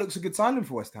 yeah, that looks a good signing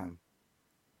for West Ham.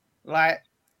 Like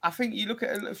I think you look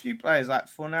at a few players like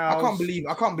for now.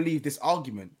 I can't believe this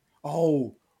argument.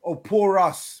 Oh, poor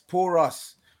us.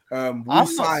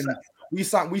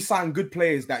 We signed good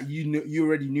players that you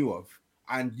already knew of,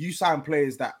 and you signed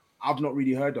players that I've not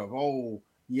really heard of. Oh,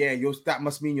 yeah, that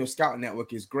must mean your scouting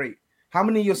network is great. How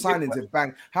many of your signings have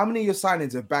banged? How many of your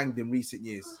signings have banged in recent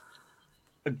years?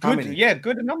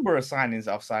 Good number of signings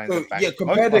I've signed. So yeah, Most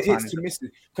compare of our the hits signings. to misses.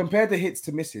 Compare the hits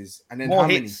to misses, and then More how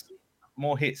hits. many?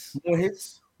 More hits. More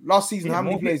hits. Last season, Yeah, how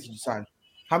many more players hits. did you sign?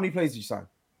 How many players did you sign?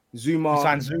 We Zuma,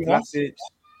 signed Zuma, Vlasic.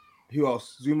 Who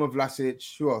else? Zuma,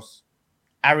 Vlasic. Who else?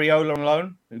 Areola on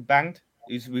loan, who banged.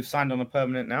 We've signed on a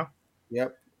permanent now.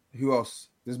 Yep. Who else?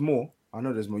 There's more. I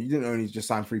know there's more. You didn't only just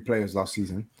sign 3 players last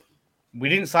season. We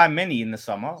didn't sign many in the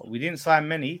summer. We didn't sign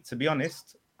many, to be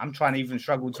honest. I'm trying to even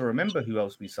struggle to remember who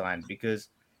else we signed because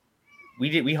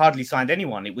we hardly signed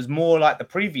anyone. It was more like the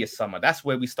previous summer. That's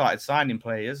where we started signing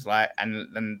players. Like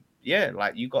and yeah,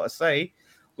 like you got to say,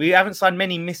 we haven't signed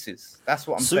many misses. That's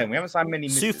what I'm saying. We haven't signed many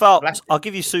misses. I'll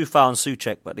give you Sufal and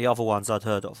Suchek, but the other ones I'd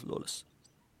heard of, Lawless.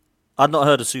 I'd not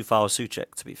heard of Sufal or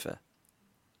Suchek, to be fair.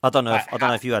 I don't know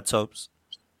if you had Tobes.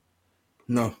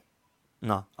 No,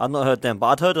 I'd not heard them,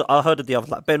 but I heard of the others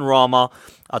like Ben Rama.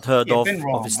 I'd heard of Ben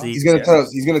Rama. obviously. he's gonna tell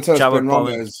us. He's gonna tell us Jared Ben Rama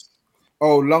Bowen. is.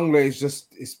 Oh, Longley is just.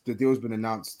 The deal's been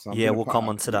announced. So Yeah, we'll come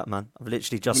on to that, man. I've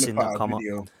literally just seen that come up.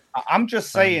 I'm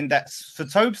just saying that for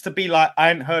Tobes to be like, I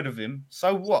hadn't heard of him.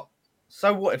 So what?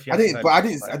 So what if you? I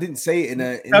didn't say it in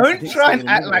a. Don't try and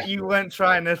act like you weren't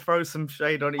trying to throw some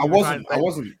shade on it. I wasn't.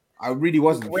 I really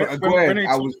wasn't.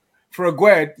 For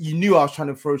Aguerd, you knew I was trying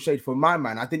to throw shade for my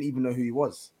man. I didn't even know who he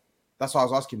was. That's why I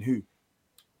was asking who.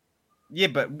 Yeah,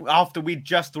 but after we'd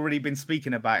just already been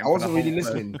speaking about him, I wasn't really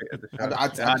listening.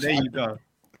 There you go.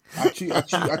 I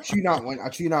tune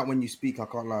out when you speak. I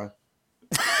can't lie.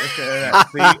 See,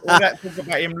 all that talk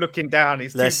about him looking down.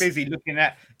 He's too busy looking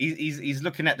at. He's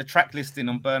looking at the track listing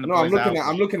on Burner. No,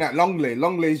 I'm looking at Longley.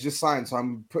 Longley's just signed, so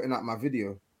I'm putting out my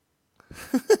video.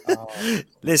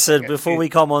 Listen, before we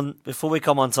come on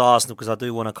to Arsenal, because I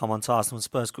do want to come on to Arsenal and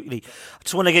Spurs quickly, I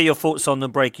just want to get your thoughts on the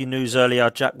breaking news earlier.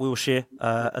 Jack Wilshere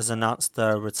has announced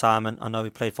retirement. I know he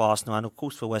played for Arsenal and of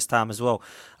course for West Ham as well.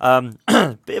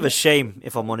 Bit of a shame,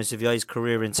 if I'm honest with you, his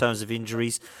career in terms of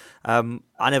injuries.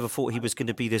 I never thought he was going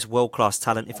to be this world-class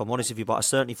talent, if I'm honest with you, but I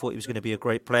certainly thought he was going to be a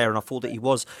great player, and I thought that he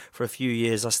was for a few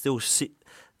years. I still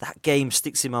that game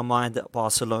sticks in my mind at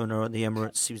Barcelona at the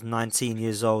Emirates. He was 19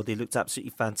 years old. He looked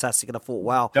absolutely fantastic. And I thought,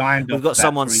 wow, we've got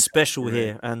someone special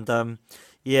here. And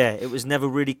yeah, it was never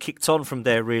really kicked on from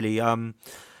there, really.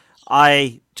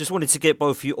 I just wanted to get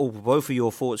both of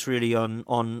your thoughts really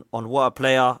on what a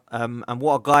player and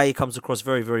what a guy he comes across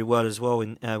very, very well as well.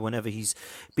 Whenever he's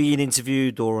being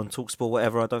interviewed or on TalkSport,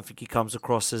 whatever, I don't think he comes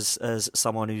across as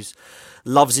someone who's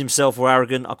loves himself or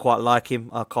arrogant. I quite like him.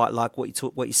 I quite like what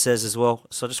he says as well.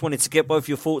 So I just wanted to get both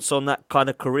your thoughts on that kind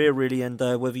of career really, and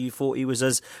whether you thought he was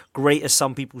as great as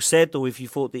some people said, or if you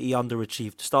thought that he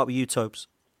underachieved. Start with you, Tobes.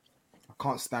 I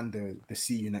can't stand the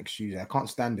see you next Tuesday. I can't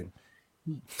stand him.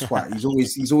 Twat.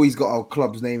 He's always got our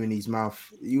club's name in his mouth.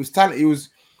 He was talented.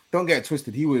 don't get it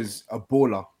twisted. He was a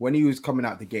baller when he was coming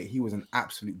out the gate. He was an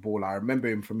absolute baller. I remember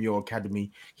him from your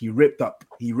academy. He ripped it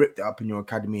up in your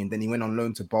academy, and then he went on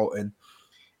loan to Bolton.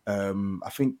 I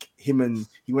think he went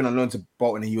on loan to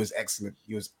Bolton, and he was excellent.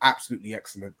 He was absolutely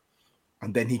excellent.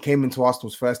 And then he came into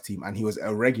Arsenal's first team, and he was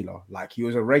a regular. Like, he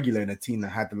was a regular in a team that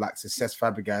had the likes of Cesc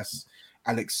Fabregas,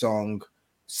 Alex Song,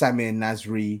 Samir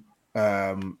Nasri.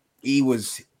 He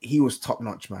was top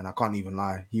notch, man. I can't even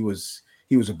lie. He was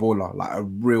a baller, like a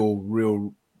real,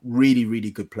 really, really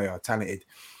good player, talented.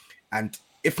 And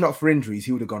if not for injuries,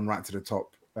 he would have gone right to the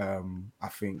top, I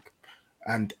think.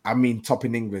 And I mean, top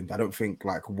in England. I don't think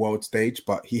like world stage,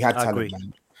 but he had talent,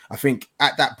 man. I think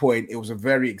at that point, it was a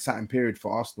very exciting period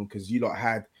for Arsenal because you lot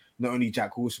had not only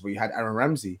Jack Wilshere, but you had Aaron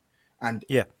Ramsey. And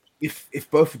if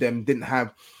both of them didn't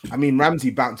have, I mean, Ramsey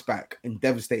bounced back in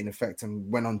devastating effect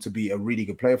and went on to be a really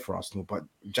good player for Arsenal. But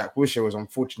Jack Wilshere was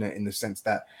unfortunate in the sense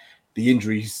that the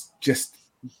injuries just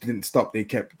didn't stop. They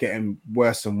kept getting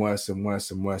worse and worse and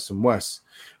worse and worse and worse.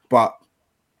 But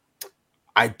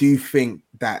I do think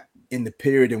that in the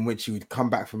period in which he would come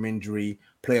back from injury,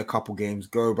 play a couple games,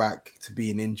 go back to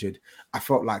being injured, I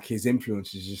felt like his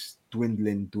influence is just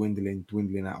dwindling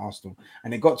at Arsenal.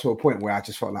 And it got to a point where I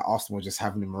just felt like Arsenal was just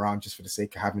having him around just for the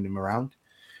sake of having him around.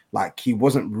 Like, he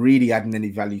wasn't really adding any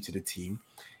value to the team.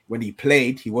 When he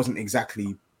played, he wasn't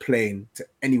exactly playing to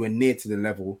anywhere near to the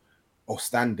level or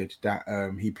standard that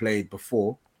he played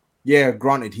before. Yeah,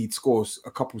 granted, he'd score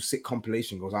a couple sick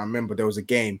compilation goals. I remember there was a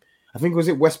game, I think it was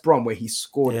at West Brom, where he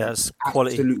scored an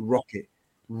absolute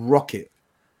rocket,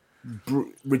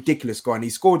 ridiculous goal. And he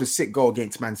scored a sick goal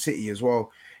against Man City as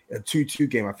well. A 2-2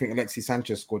 game. I think Alexis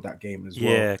Sanchez scored that game as well.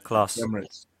 Yeah, class.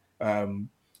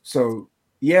 So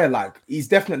yeah, like he's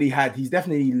definitely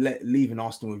leaving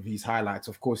Arsenal with his highlights.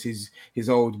 Of course, his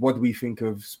old "what do we think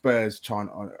of Spurs" chant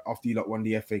after you lot won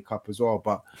the FA Cup as well.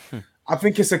 But I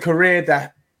think it's a career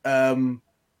that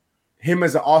him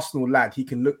as an Arsenal lad, he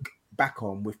can look back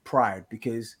on with pride,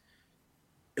 because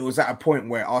it was at a point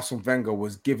where Arsene Wenger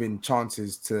was giving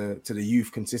chances to the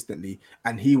youth consistently,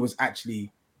 and he was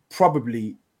actually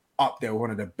probably up there,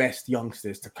 one of the best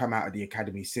youngsters to come out of the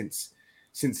academy since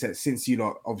you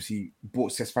lot obviously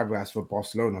bought Cesc Fabregas for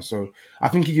Barcelona. So I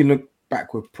think he can look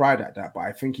back with pride at that, but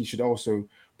I think he should also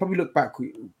probably look back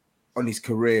on his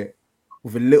career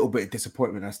with a little bit of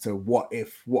disappointment as to what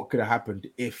could have happened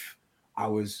if I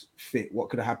was fit, what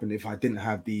could have happened if I didn't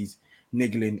have these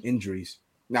niggling injuries.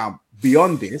 Now,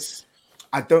 beyond this,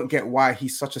 I don't get why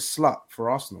he's such a slut for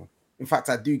Arsenal. In fact,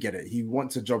 I do get it. He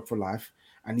wants a job for life,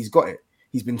 and he's got it.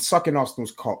 He's been sucking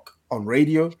Arsenal's cock on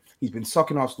radio. He's been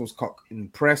sucking Arsenal's cock in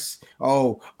press.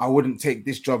 Oh, I wouldn't take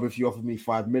this job if you offered me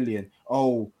 5 million.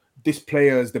 Oh, this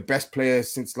player is the best player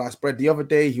since sliced bread. The other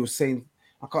day, he was saying,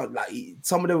 I can't, like,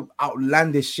 some of the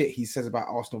outlandish shit he says about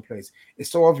Arsenal players.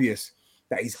 It's so obvious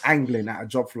that he's angling at a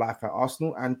job for life at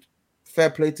Arsenal, and fair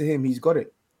play to him, he's got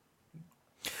it.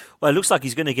 Well, it looks like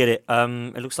he's going to get it.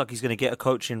 It looks like he's going to get a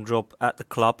coaching job at the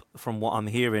club, from what I'm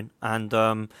hearing. And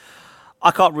I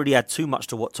can't really add too much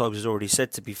to what Tobs has already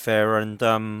said, to be fair. And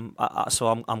so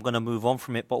I'm going to move on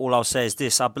from it. But all I'll say is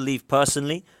this: I believe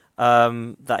personally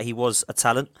that he was a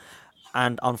talent,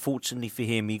 and unfortunately for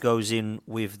him, he goes in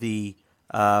with the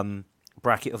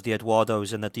bracket of the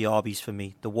Eduardos and the Diabis for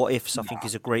me. The what ifs, I think,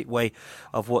 is a great way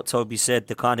of what Toby said.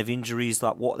 The kind of injuries,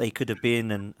 like what they could have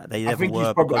been, and they never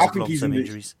were because of long-term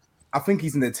injuries. I think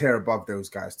he's in the tier above those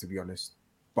guys, to be honest.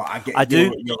 But I get, I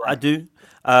do, right.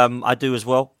 I do as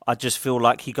well. I just feel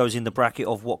like he goes in the bracket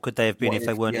of what could they have been if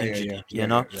they weren't injured, you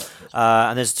know.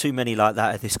 And there's too many like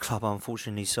that at this club,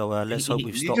 unfortunately. So let's hope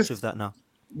we've stopped with that now.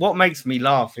 What makes me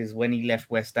laugh is when he left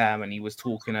West Ham and he was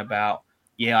talking about,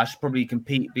 I should probably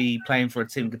be playing for a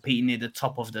team competing near the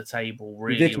top of the table,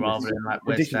 really, rather than like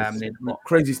West Ham.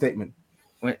 Crazy statement.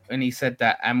 When he said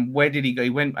that, and where did he go?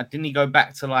 Didn't he go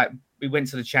back to he went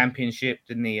to the Championship,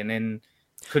 didn't he? And then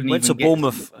went to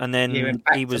Bournemouth, and then he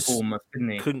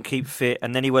couldn't keep fit,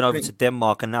 and then he went over to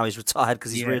Denmark, and now he's retired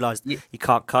because he's realised he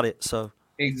can't cut it. So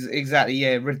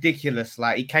exactly, ridiculous.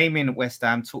 Like, he came in at West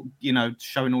Ham,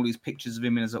 showing all these pictures of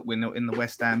him in the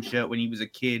West Ham shirt when he was a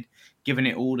kid, giving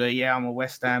it all I'm a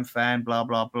West Ham fan, blah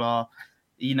blah blah.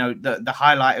 The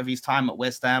highlight of his time at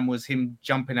West Ham was him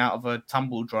jumping out of a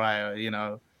tumble dryer,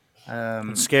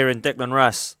 and scaring Declan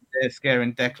Rice. Yeah,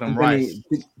 scaring Declan Rice.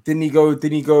 Didn't he go?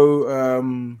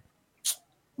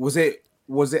 Was it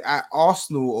at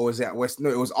Arsenal or was it at West? No,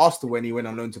 it was Arsenal when he went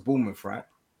on loan to Bournemouth, right?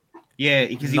 Yeah,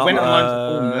 because he Not, went on loan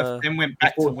to Bournemouth, then went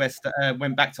back before- to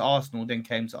went back to Arsenal, then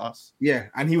came to us. Yeah,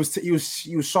 and he was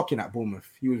shocking at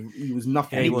Bournemouth. He was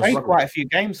nothing. And he was played rubbish. quite a few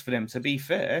games for them, to be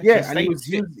fair. Yeah, and he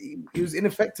was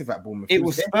ineffective at Bournemouth. It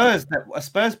was Spurs that a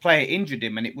Spurs player injured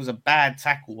him, and it was a bad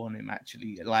tackle on him.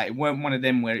 Actually, like it weren't one of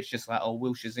them where it's just like, oh,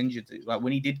 Wilshire's injured. Like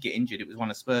when he did get injured, it was one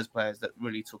of Spurs players that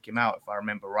really took him out, if I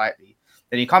remember rightly.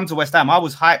 Then he come to West Ham. I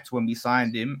was hyped when we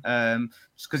signed him,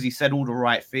 just because he said all the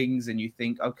right things, and you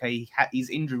think, okay, his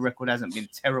injury record hasn't been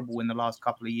terrible in the last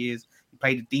couple of years. He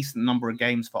played a decent number of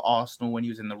games for Arsenal when he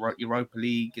was in the Europa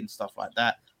League and stuff like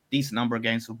that. Decent number of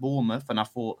games for Bournemouth, and I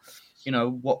thought, you know,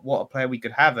 what a player we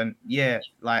could have. And yeah,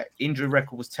 like injury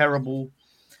record was terrible.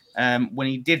 When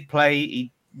he did play,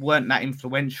 he weren't that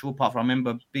influential. Apart from I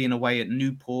remember being away at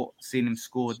Newport, seeing him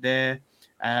score there.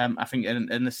 I think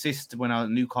an assist when I was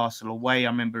at Newcastle away. I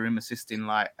remember him assisting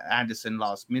like Anderson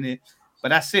last minute, but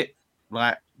that's it.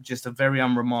 Like just a very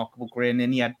unremarkable career. And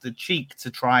then he had the cheek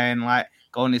to try and like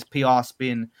go on his PR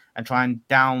spin and try and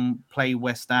downplay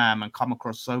West Ham and come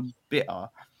across so bitter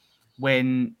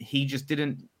when he just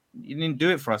didn't do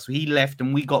it for us. He left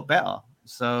and we got better.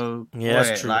 So yeah,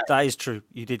 that's true. Like, that is true.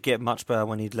 You did get much better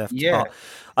when he'd left. Yeah. But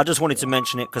I just wanted to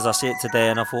mention it because I see it today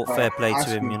and I thought fair play to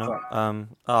him, you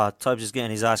know. Tobs is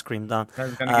getting his ice cream done.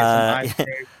 Tobs is gonna get some ice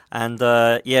cream. And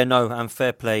and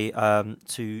fair play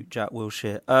to Jack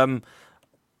Wilshere.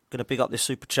 Gonna pick up this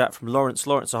super chat from Lawrence.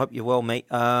 Lawrence, I hope you're well, mate.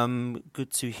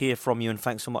 Good to hear from you, and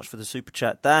thanks so much for the super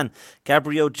chat. Dan,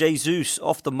 Gabriel Jesus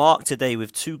off the mark today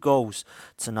with 2 goals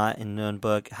tonight in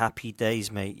Nuremberg. Happy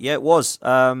days, mate. Yeah, it was.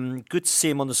 Good to see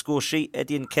him on the score sheet.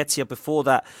 Eddie Nketiah before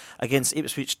that against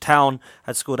Ipswich Town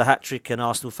had scored a hat-trick, and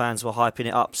Arsenal fans were hyping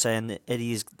it up, saying that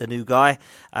Eddie is the new guy.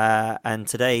 And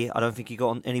today, I don't think he got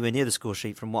on anywhere near the score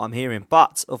sheet from what I'm hearing.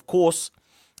 But, of course,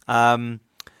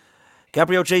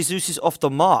 Gabriel Jesus is off the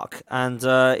mark, and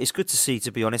it's good to see,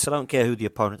 to be honest. I don't care who the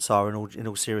opponents are in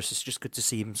all seriousness. It's just good to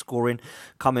see him scoring,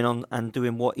 coming on and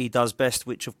doing what he does best,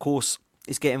 which, of course,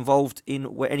 is get involved in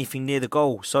anything near the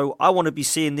goal. So I want to be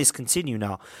seeing this continue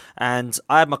now. And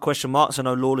I had my question marks. I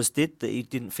know Lawless did, that he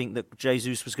didn't think that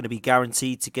Jesus was going to be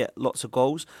guaranteed to get lots of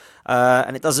goals.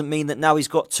 And it doesn't mean that now he's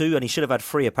got 2, and he should have had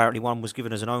 3. Apparently one was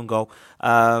given as an own goal,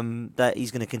 that he's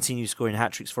going to continue scoring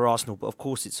hat-tricks for Arsenal. But of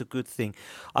course it's a good thing.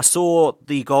 I saw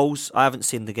the goals. I haven't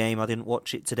seen the game. I didn't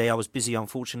watch it today. I was busy,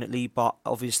 unfortunately. But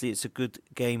obviously it's a good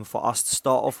game for us to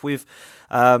start off with.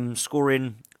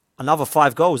 Scoring another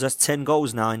 5 goals. That's 10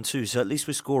 goals now in 2. So at least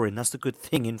we're scoring. That's the good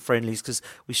thing in friendlies, because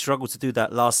we struggled to do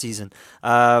that last season.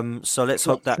 So let's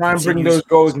hope that try and bring those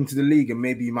goals into the league, and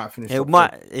maybe you might finish.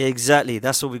 Exactly.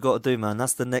 That's what we got to do, man.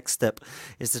 That's the next step,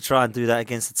 is to try and do that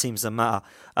against the teams that matter.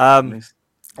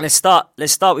 Let's start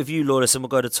with you, Lawless, and we'll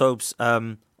go to Tobes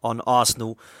on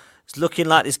Arsenal. It's looking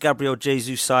like this Gabriel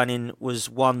Jesus signing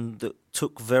was one that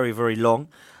took very, very long.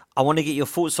 I want to get your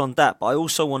thoughts on that, but I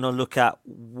also want to look at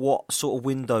what sort of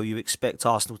window you expect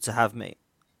Arsenal to have, mate.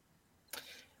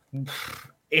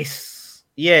 It's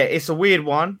a weird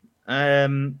one,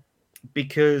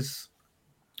 because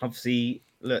obviously,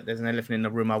 look, there's an elephant in the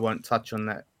room. I won't touch on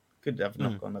that. Could have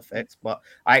knock-on effects, but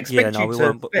I expect we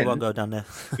won't go down there.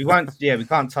 we won't. Yeah, we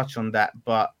can't touch on that.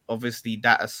 But obviously,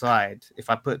 that aside, if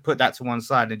I put that to one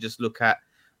side and just look at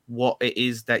what it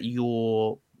is that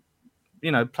you're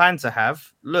plan to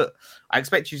have. Look, I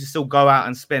expect you to still go out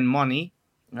and spend money.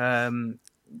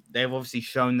 They've obviously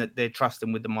shown that they're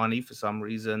trusting with the money for some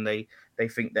reason. They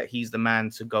think that he's the man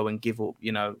to go and give up,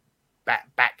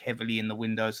 back heavily in the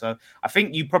window. So I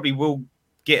think you probably will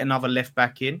get another left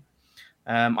back in.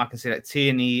 I can say that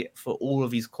Tierney, for all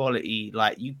of his quality,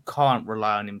 like you can't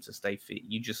rely on him to stay fit.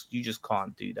 You just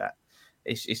can't do that.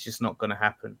 It's just not going to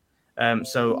happen.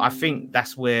 So I think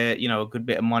that's where a good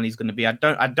bit of money is going to be.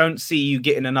 I don't see you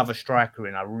getting another striker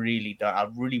in. I really don't. I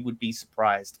really would be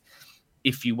surprised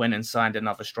if you went and signed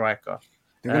another striker.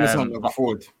 They're going to sign another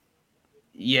forward.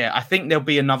 Yeah, I think there'll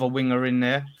be another winger in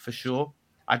there for sure.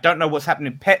 I don't know what's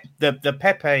happening. The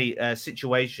Pepe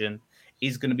situation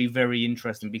is going to be very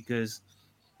interesting, because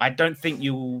I don't think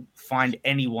you'll find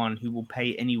anyone who will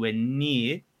pay anywhere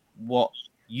near what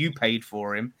you paid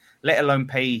for him, let alone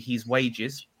pay his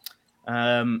wages.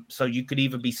 So you could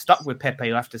either be stuck with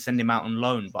Pepe or have to send him out on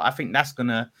loan. But I think that's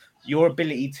your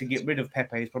ability to get rid of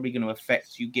Pepe is probably going to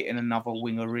affect you getting another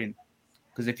winger in.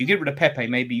 Because if you get rid of Pepe,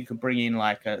 maybe you could bring in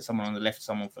like someone on the left,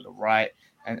 someone for the right,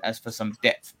 and as for some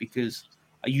depth, because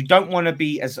you don't want to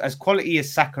be as quality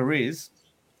as Saka is,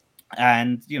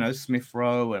 and Smith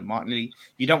Rowe and Martinelli.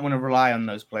 You don't want to rely on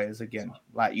those players again.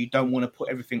 Like you don't want to put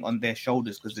everything on their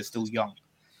shoulders because they're still young.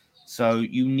 So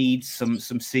you need some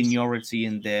seniority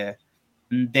in there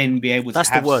and then be able That's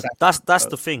to the have word. Saka. That's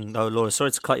the thing, though, Laura.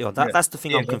 Sorry to cut you on. That's the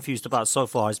thing I'm confused about so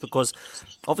far, is because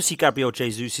obviously Gabriel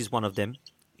Jesus is one of them.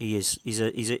 He is.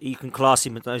 You can class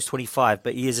him as 25,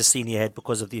 but he is a senior head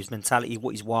because of his mentality,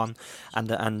 what he's won,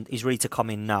 and he's ready to come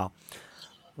in now.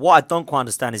 What I don't quite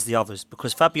understand is the others,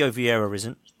 because Fabio Vieira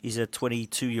isn't. He's a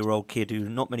 22-year-old kid who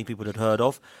not many people had heard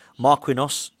of.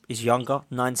 Marquinhos is younger,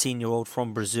 19-year-old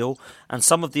from Brazil. And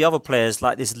some of the other players,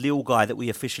 like this Lille guy that we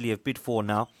officially have bid for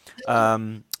now,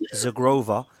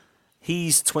 Zagrova,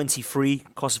 he's 23,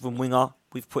 Kosovan winger.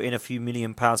 We've put in a few £1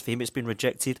 million for him. It's been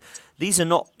rejected. This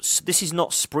is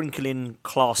not sprinkling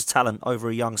class talent over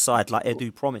a young side like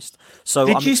Edu promised. So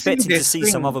I'm expecting to see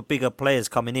some other bigger players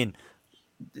coming in.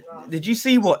 Did you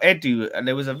see what Edu? And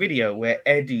there was a video where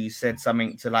Edu said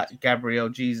something to like Gabriel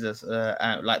Jesus,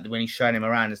 like when he's showing him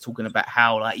around, is talking about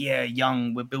how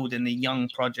we're building a young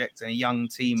project and a young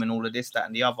team and all of this, that,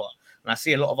 and the other. And I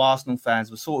see a lot of Arsenal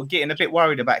fans were sort of getting a bit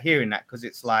worried about hearing that, because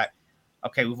it's like,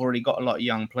 okay, we've already got a lot of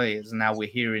young players, and now we're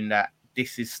hearing that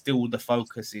this is still the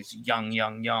focus is young.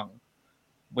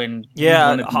 When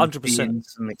 100%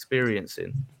 some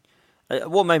experiencing.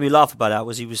 What made me laugh about that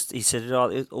was he said,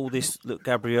 all this, look,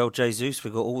 Gabriel Jesus, we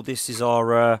got all this is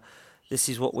our this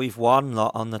is what we've won,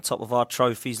 like, on the top of our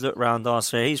trophies. Look round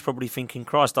us. He's probably thinking,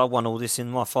 Christ, I won all this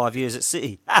in my 5 years at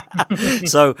City.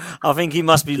 So I think he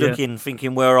must be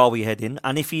thinking, where are we heading?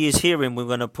 And if he is hearing we're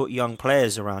going to put young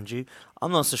players around you,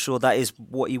 I'm not so sure that is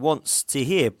what he wants to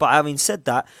hear. But having said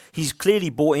that, he's clearly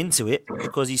bought into it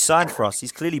because he signed for us.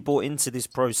 He's clearly bought into this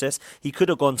process. He could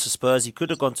have gone to Spurs. He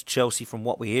could have gone to Chelsea from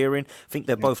what we're hearing. I think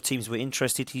that both teams were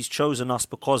interested. He's chosen us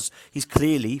because he's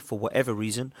clearly, for whatever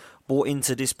reason, bought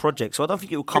into this project. So I don't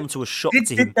think it will come to a shock to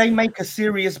him. Did they make a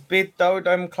serious bid, though,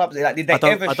 them clubs? Like, did they I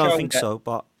don't think so,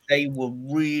 but they were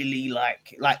really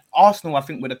like Arsenal, I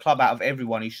think, were the club out of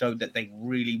everyone who showed that they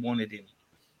really wanted him.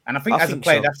 And I think as a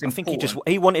player, that's important. I think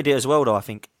he wanted it as well, though, I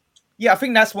think. Yeah, I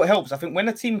think that's what helps. I think when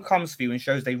a team comes for you and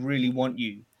shows they really want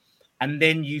you, and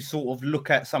then you sort of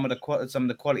look at some of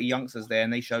the quality youngsters there,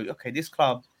 and they show, okay, this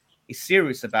club is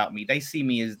serious about me. They see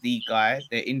me as the guy.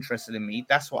 They're interested in me.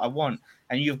 That's what I want.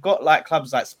 And you've got like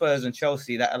clubs like Spurs and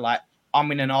Chelsea that are like,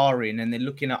 I'm in and are in, and they're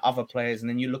looking at other players. And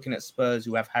then you're looking at Spurs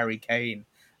who have Harry Kane,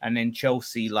 and then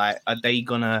Chelsea, like, are they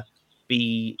gonna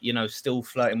be, still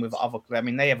flirting with other? I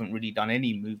mean, they haven't really done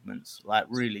any movements, like,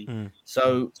 really.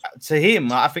 So to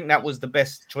him, I think that was the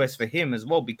best choice for him as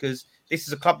well, because this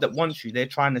is a club that wants you. They're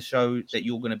trying to show that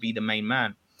you're going to be the main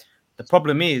man. The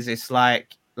problem is, it's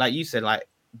like you said, like,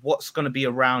 what's going to be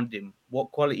around him?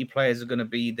 What quality players are going to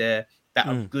be there that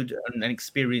are good and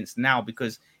experienced now?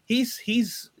 Because he's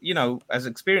as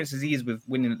experienced as he is with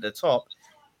winning at the top,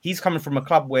 he's coming from a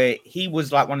club where he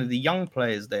was like one of the young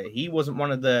players there. He wasn't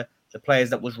one of the players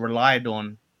that was relied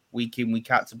on week in,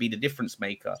 week out to be the difference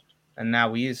maker. And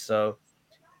now he is. So,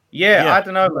 yeah. I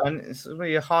don't know, man. It's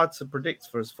really hard to predict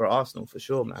for Arsenal, for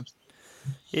sure, man.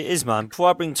 It is, man.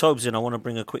 Before I bring Tobs in, I want to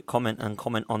bring a quick comment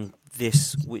on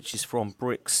this, which is from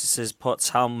Bricks. It says, Potts,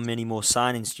 how many more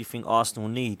signings do you think Arsenal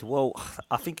need? Well,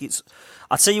 I'll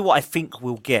tell you what I think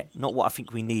we'll get, not what I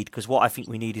think we need, because what I think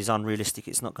we need is unrealistic.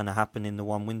 It's not going to happen in the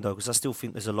one window, because I still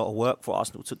think there's a lot of work for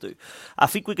Arsenal to do. I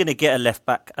think we're going to get a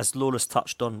left-back, as Lawless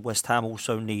touched on, West Ham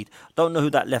also need. Don't know who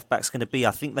that left-back's going to be.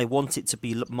 I think they want it to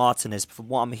be Martinez. From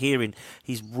what I'm hearing,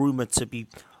 he's rumoured to be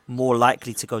more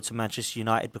likely to go to Manchester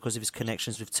United because of his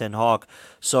connections with Ten Hag.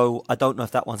 So I don't know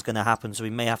if that one's going to happen. So we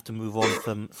may have to move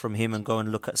on from him and go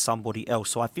and look at somebody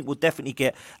else. So I think we'll definitely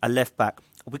get a left back.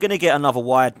 We're going to get another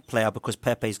wide player because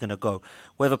Pepe's going to go.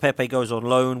 Whether Pepe goes on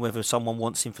loan, whether someone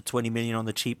wants him for 20 million on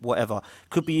the cheap, whatever.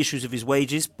 Could be issues with his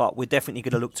wages, but we're definitely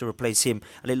going to look to replace him.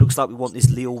 And it looks like we want this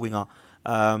Lille winger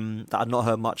that I've not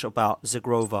heard much about,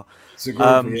 Zagrova.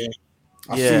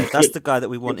 Yeah. That's the guy that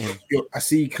we want him. I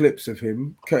see clips of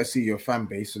him, courtesy of your fan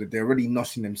base, so that they're already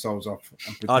noshing themselves off.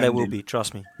 And they will be,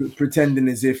 trust me. Pretending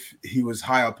as if he was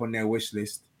high up on their wish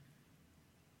list.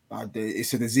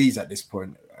 It's a disease at this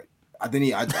point. I'd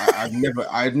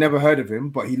never heard of him,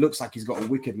 but he looks like he's got a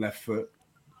wicked left foot.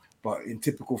 But in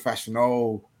typical fashion,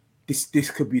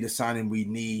 this could be the signing we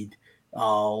need.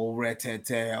 Oh,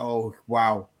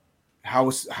 wow. How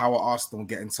are Arsenal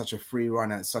getting such a free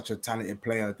run at such a talented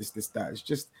player? This, that. It's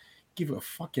just give it a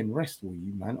fucking rest, will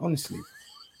you, man? Honestly.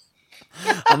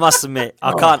 I must admit,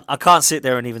 I can't sit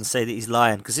there and even say that he's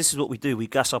lying, because this is what we do. We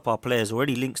gas up our players,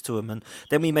 already links to them, and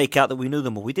then we make out that we knew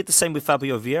them all. We did the same with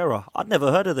Fabio Vieira. I'd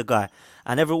never heard of the guy,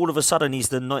 and all of a sudden he's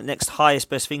the next highest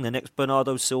best thing, the next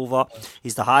Bernardo Silva.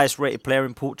 He's the highest rated player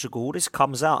in Portugal. All this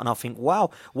comes out, and I think, wow,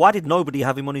 why did nobody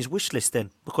have him on his wish list then?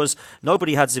 Because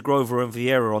nobody had Zagrova and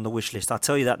Vieira on the wish list. I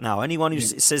tell you that now. Anyone who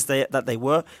says that they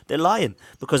were, they're lying,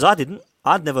 because I didn't.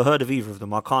 I'd never heard of either of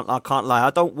them. I can't lie. I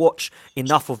don't watch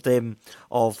enough of them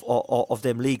of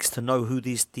them leagues to know who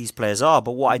these players are.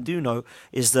 But what I do know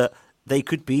is that they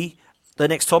could be the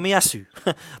next Tomiyasu.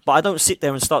 But I don't sit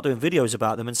there and start doing videos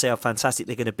about them and say how fantastic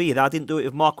they're going to be. And I didn't do it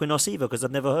with Marquinhos either because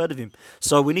I've never heard of him.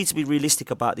 So we need to be realistic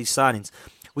about these signings.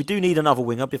 We do need another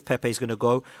winger if Pepe's going to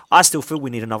go. I still feel we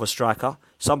need another striker.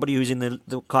 Somebody who's in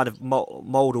the kind of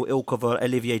mould or ilk of a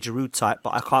Olivier Giroud type,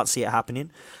 but I can't see it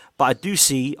happening. But I do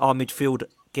see our midfield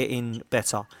getting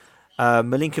better.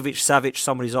 Milinkovic-Savic,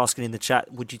 somebody's asking in the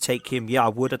chat, would you take him? Yeah, I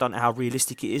would. I don't know how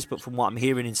realistic it is, but from what I'm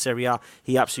hearing in Serie A,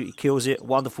 he absolutely kills it.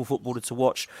 Wonderful footballer to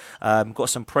watch. Got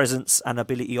some presence and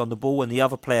ability on the ball. And the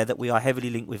other player that we are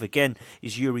heavily linked with, again,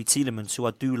 is Yuri Tielemans, who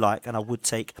I do like and I would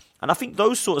take. And I think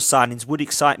those sort of signings would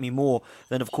excite me more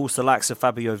than, of course, the likes of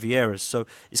Fabio Vieira's. So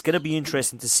it's going to be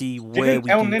interesting to see where we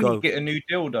do go. Get a new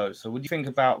deal, though. So what do you think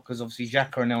about, because obviously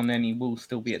Xhaka and El Neni will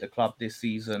still be at the club this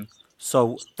season.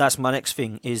 So that's my next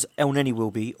thing, is El Neni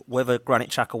will be. Whether Granit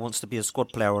Xhaka wants to be a squad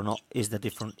player or not is a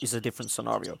different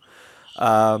scenario.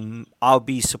 I'll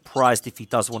be surprised if he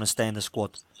does want to stay in the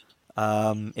squad.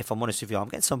 If I'm honest with you, I'm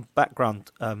getting some background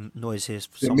noise here.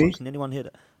 Can anyone hear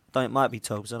that? It might be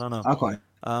Tobes. I don't know. Okay.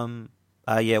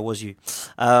 Yeah, it was you.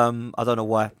 I don't know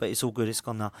why, but it's all good. It's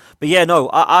gone now. But yeah, no,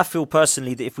 I feel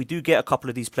personally that if we do get a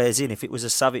couple of these players in, if it was a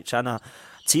Savic and a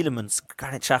Tielemans,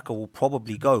 Granit Xhaka will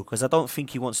probably go because I don't think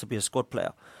he wants to be a squad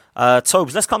player.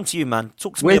 Tobes, let's come to you, man.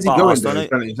 Talk to me about Arsenal.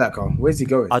 Where's he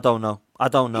going? I don't know. I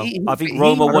think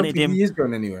Roma wanted him. He is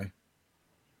going anyway.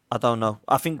 I don't know.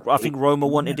 I think Roma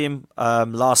wanted him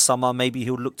last summer. Maybe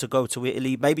he'll look to go to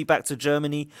Italy. Maybe back to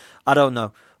Germany. I don't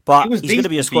know. But he's going to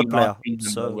be a squad player.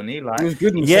 So he was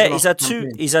good.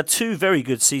 He's had two very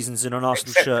good seasons in an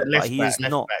Arsenal shirt, but he is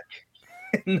not.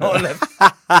 Not left.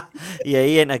 Yeah,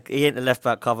 he ain't a left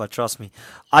back cover. Trust me.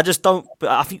 I just don't. But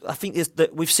I think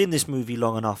we've seen this movie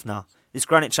long enough now. This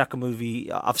Granit Xhaka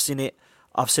movie, I've seen it.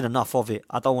 I've seen enough of it.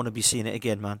 I don't want to be seeing it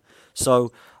again, man.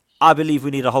 So I believe we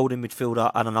need a holding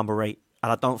midfielder and a number 8.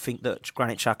 And I don't think that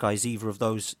Granit Xhaka is either of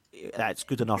those. That's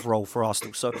good enough role for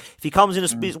Arsenal. So if he comes in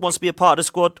and wants to be a part of the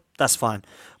squad, that's fine.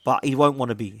 But he won't want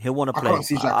to be. He'll want to play. I can't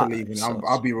see Xhaka leaving.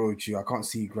 I'll be real with you. I can't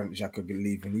see Granit Xhaka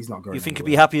leaving. He's not going. You think he'd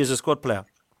be happy as a squad player?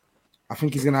 I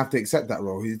think he's going to have to accept that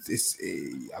role.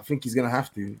 I think he's going to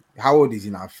have to. How old is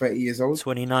he now? 30 years old?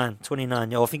 29.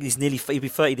 Yeah, I think he'll be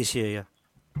 30 this year, yeah.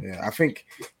 Yeah, I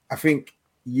think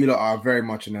you lot are very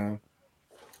much in a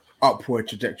upward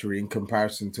trajectory in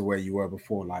comparison to where you were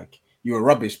before. Like, you were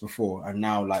rubbish before, and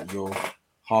now, like, you're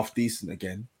half decent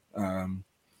again. And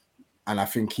I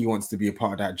think he wants to be a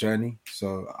part of that journey.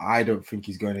 So I don't think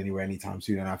he's going anywhere anytime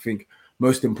soon. And I think,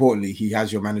 most importantly, he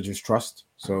has your manager's trust.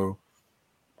 So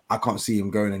I can't see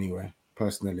him going anywhere,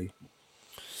 personally.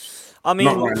 I mean,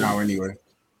 not right now, anyway.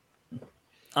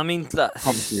 I mean, Can't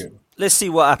see it. Let's see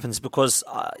what happens because,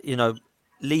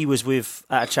 Lee was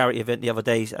at a charity event the other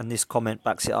day, and this comment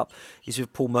backs it up. He's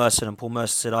with Paul Merson, and Paul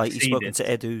Merson said, he's spoken to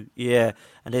Edu. Yeah,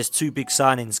 and there's 2 big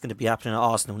signings going to be happening at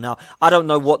Arsenal. Now, I don't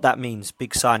know what that means,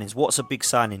 big signings. What's a big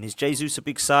signing? Is Jesus a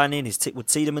big signing? Would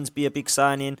Tielemans be a big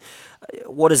signing?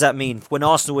 What does that mean? When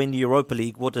Arsenal win the Europa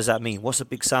League, what does that mean? What's a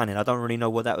big signing? I don't really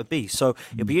know what that would be. So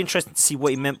it'll be interesting to see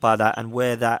what he meant by that and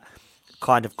where that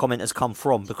kind of comment has come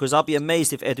from, because I'll be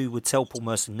amazed if Edu would tell Paul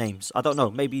Merson names. I don't know.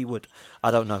 Maybe he would.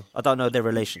 I don't know their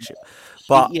relationship.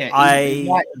 But he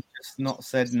might have just not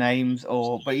said names,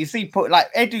 but you see,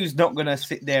 Edu's not going to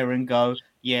sit there and go,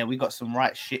 yeah, we got some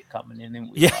right shit coming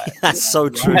in. Yeah, that's so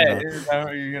true.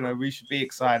 We should be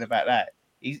excited about that.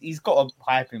 He's got to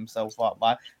hype himself up.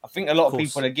 But I think a lot of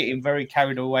people are getting very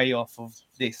carried away off of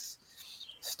this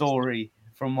story.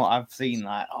 From what I've seen,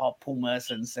 Paul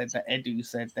Merson said that, Edu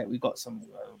said that we got some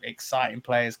exciting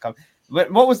players coming.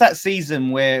 What was that season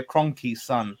where Kroenke's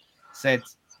son said,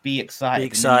 be excited? Be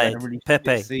excited. Really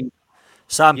Pepe.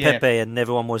 Pepe, and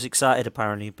everyone was excited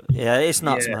apparently. But yeah, it's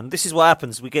nuts, man. This is what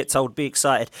happens. We get told, be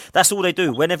excited. That's all they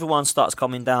do. When everyone starts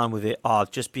coming down with it,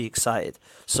 just be excited.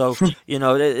 So,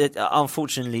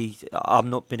 unfortunately, I've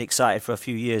not been excited for a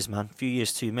few years, man. A few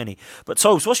years too many. But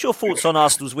Tobes, what's your thoughts on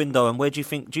Arsenal's window, and where do you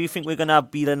think we're going to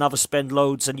be another spend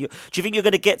loads? And do you think you're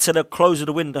going to get to the close of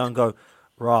the window and go,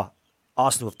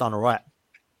 Arsenal have done all right?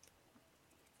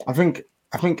 I think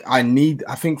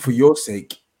for your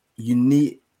sake,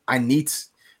 I need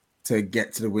to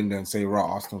get to the window and say, right,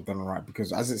 Arsenal have done all right.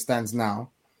 Because as it stands now,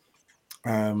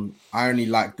 I only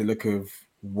like the look of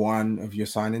one of your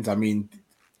signings. I mean,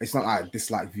 it's not like I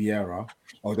dislike Vieira,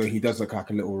 although he does look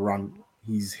like a little run.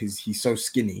 He's so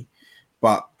skinny.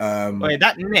 But wait,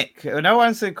 that neck, no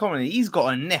one said comment. He's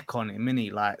got a neck on him, isn't he?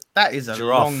 Like, that is a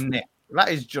giraffe. Long neck. That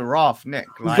is giraffe neck.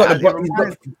 Like,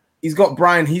 He's got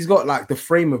Brian. He's got like the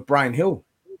frame of Brian Hill.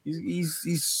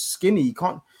 He's skinny.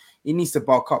 He needs to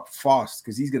bulk up fast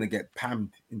because he's gonna get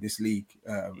pammed in this league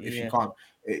if you can't.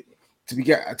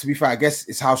 To be fair, I guess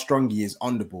it's how strong he is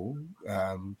on the ball.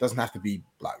 Doesn't have to be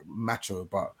like macho,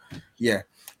 but yeah.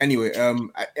 Anyway,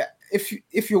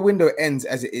 if your window ends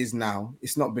as it is now,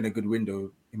 it's not been a good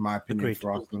window in my opinion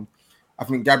for Arsenal. I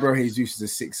think Gabriel Jesus is a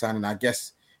 6 signing. I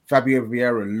guess Fabio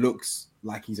Vieira looks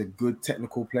like he's a good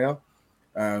technical player.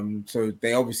 So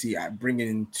they obviously bringing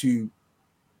in 2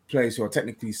 players who are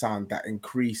technically sound that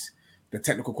increase the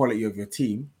technical quality of your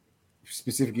team,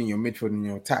 specifically in your midfield and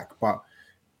your attack. But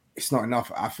it's not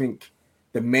enough. I think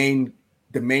the main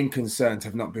concerns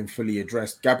have not been fully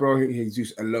addressed. Gabriel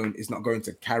Jesus alone is not going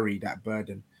to carry that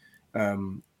burden.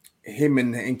 Him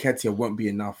and Nketiah won't be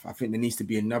enough. I think there needs to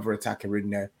be another attacker in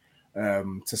there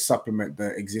to supplement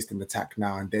the existing attack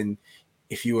now. And then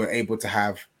if you were able to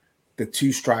have the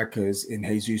 2 strikers in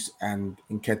Jesus and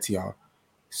Nketiah,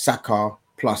 Saka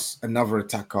plus another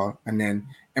attacker, and then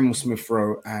Emil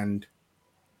Smith-Rowe and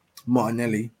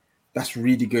Martinelli, that's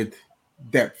really good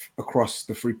depth across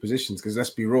the 3 positions. Because let's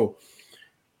be real,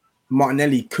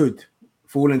 Martinelli could,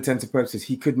 for all intents and purposes,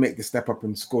 he could make the step up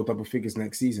and score double figures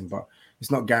next season, but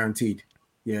it's not guaranteed.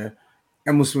 Yeah.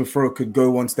 Emil Smith-Rowe could go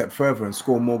one step further and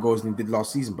score more goals than he did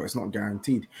last season, but it's not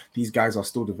guaranteed. These guys are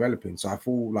still developing. So I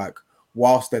feel like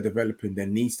whilst they're developing, there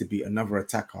needs to be another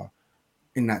attacker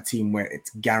in that team where it's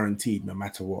guaranteed no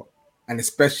matter what. And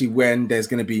especially when there's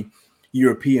going to be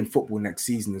European football next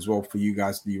season as well for you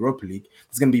guys, the Europa League,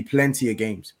 there's going to be plenty of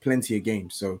games.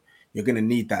 So you're going to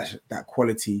need that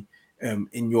quality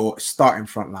in your starting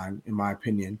front line, in my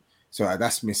opinion. So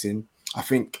that's missing. I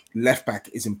think left back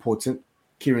is important.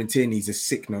 Kieran Tierney's a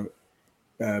sick note.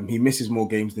 He misses more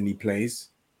games than he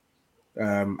plays.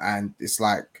 And it's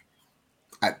like,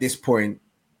 at this point,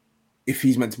 if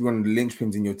he's meant to be one of the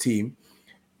linchpins in your team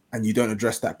and you don't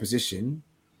address that position,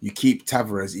 you keep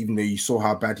Tavares, even though you saw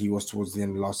how bad he was towards the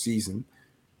end of last season,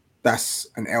 that's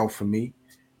an L for me.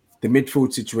 The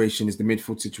midfield situation is the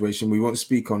midfield situation. We won't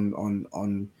speak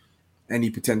on any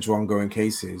potential ongoing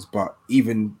cases, but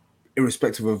even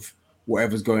irrespective of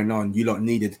whatever's going on, you lot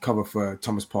needed cover for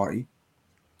Thomas Partey.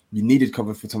 You needed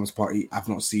cover for Thomas Partey. I've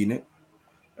not seen it.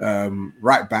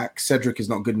 Right back, Cedric is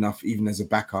not good enough even as a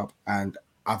backup, and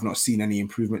I've not seen any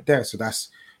improvement there. So that's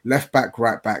left back,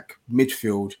 right back,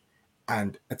 midfield,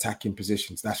 and attacking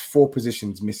positions. That's 4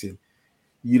 positions missing.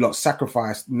 You lot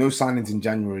sacrificed no signings in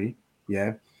January.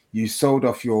 Yeah. You sold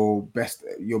off your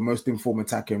most informed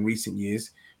attacker in recent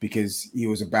years because he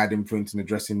was a bad influence in the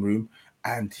dressing room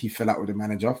and he fell out with the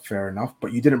manager. Fair enough.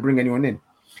 But you didn't bring anyone in.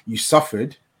 You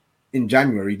suffered in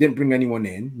January, didn't bring anyone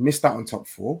in, missed out on top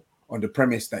 4 on the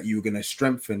premise that you were going to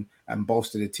strengthen and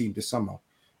bolster the team this summer.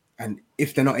 And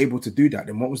if they're not able to do that,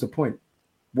 then what was the point?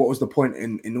 What was the point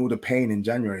in all the pain in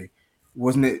January?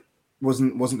 Wasn't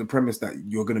the premise that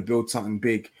you're going to build something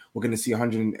big? We're going to see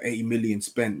 180 million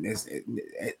spent. There's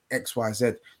X, Y,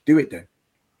 Z. Do it then.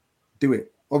 Do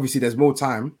it. Obviously, there's more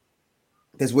time.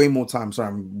 There's way more time. Sorry,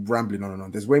 I'm rambling on and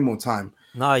on. There's way more time.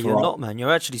 No, you're not, man.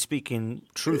 You're actually speaking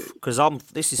truth because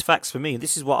this is facts for me.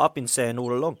 This is what I've been saying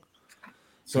all along.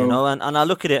 So, and I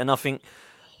look at it and I think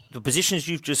the positions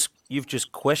you've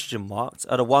just question marked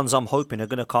are the ones I'm hoping are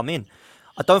going to come in.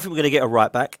 I don't think we're going to get a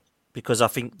right back because I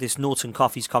think this Norton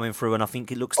Cuffy's coming through and I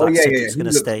think it looks like Cedric's going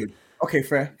to stay. Good. Okay,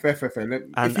 fair.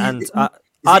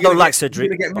 I don't like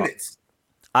Cedric.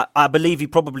 I believe he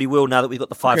probably will now that we've got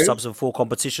the 5 subs and 4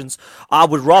 competitions. I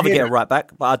would rather get a right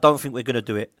back, but I don't think we're going to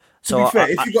do it. So to be fair,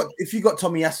 if you got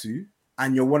Tomiyasu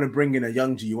and you want to bring in a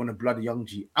young G, you want to blood a young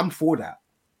G, I'm for that.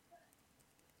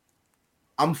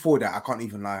 I can't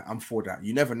even lie. I'm for that.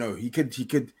 You never know. He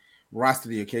could rise to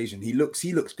the occasion. He looks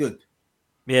good.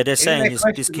 Yeah, they're saying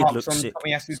this kid looks sick.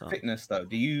 Tomiyasu's fitness, though.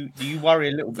 Do you worry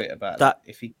a little bit about that?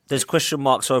 There's question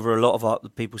marks over a lot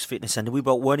of people's fitness, and we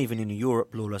weren't even in Europe,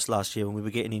 Lawless, last year when we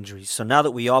were getting injuries. So now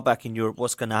that we are back in Europe,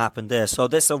 what's going to happen there? So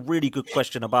there's a really good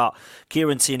question about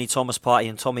Kieran Tierney, Thomas Partey,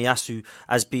 and Tomiyasu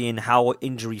as being how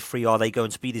injury-free are they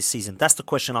going to be this season? That's the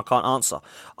question I can't answer.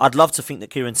 I'd love to think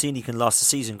that Kieran Tierney can last the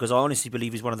season because I honestly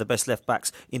believe he's one of the best left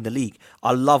backs in the league.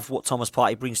 I love what Thomas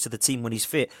Partey brings to the team when he's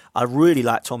fit. I really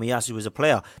like Tomiyasu as a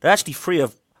player. They're actually 3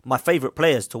 of my favourite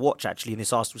players to watch actually in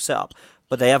this Arsenal setup,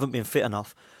 but they haven't been fit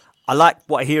enough. I like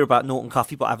what I hear about Norton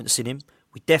Cuffy, but I haven't seen him.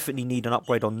 We definitely need an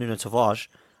upgrade on Nuno Tavares,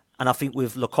 and I think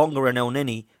with Lokonga and El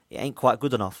Neni, it ain't quite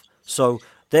good enough. So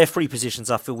they're 3 positions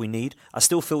I feel we need. I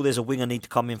still feel there's a winger need to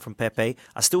come in from Pepe.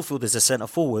 I still feel there's a centre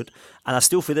forward, and I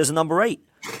still feel there's a number 8.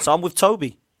 So I'm with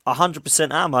Toby.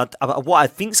 100% am. What I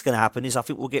think's going to happen is I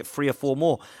think we'll get 3 or 4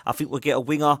 more. I think we'll get a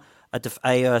winger,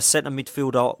 a centre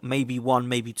midfielder, maybe one,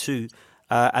 maybe two,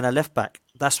 and a left back.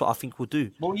 That's what I think we'll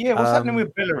do. Well, yeah. What's happening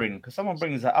with Bellerin? Because someone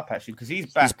brings that up actually. Because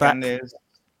he's back. And there's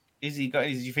is he?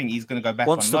 Is you think he's going to go back?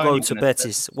 Wants on to loan? go to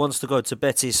Betis. Wants to go to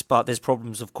Betis, but there's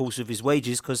problems, of course, with his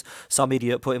wages because some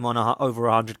idiot put him on over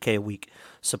 100k a week.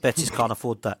 So Betis can't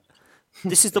afford that.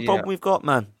 This is the problem we've got,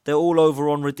 man. They're all over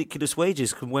on ridiculous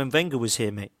wages when Wenger was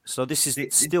here, mate. So this is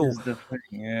still,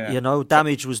 you know,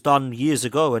 damage was done years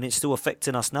ago and it's still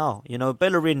affecting us now. You know,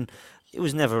 Bellerin, it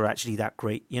was never actually that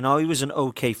great. You know, he was an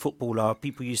okay footballer.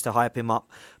 People used to hype him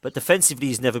up. But defensively,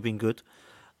 he's never been good.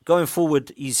 Going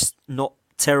forward, he's not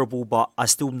terrible, but I'm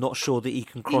still not sure that he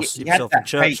can cross himself in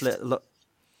church.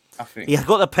 I think he had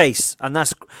got the pace. And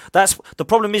that's the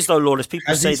problem is, though, Lawless,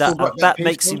 people say that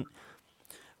makes him...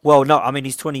 Well, no, I mean,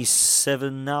 he's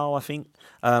 27 now, I think.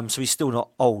 So he's still not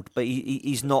old, but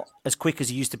he's not as quick as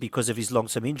he used to be because of his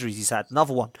long-term injuries he's had.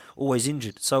 Another one, always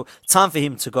injured. So time for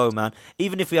him to go, man.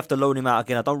 Even if we have to loan him out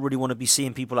again, I don't really want to be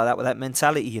seeing people like that with that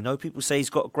mentality, you know. People say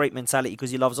he's got a great mentality because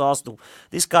he loves Arsenal.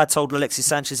 This guy told Alexis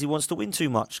Sanchez he wants to win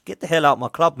too much. Get the hell out of my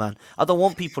club, man. I don't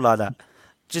want people like that.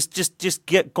 Just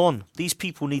get gone. These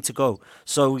people need to go.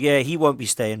 So, yeah, he won't be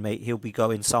staying, mate. He'll be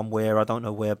going somewhere. I don't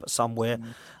know where, but somewhere.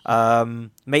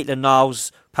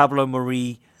 Maitland-Niles, Pablo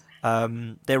Marie,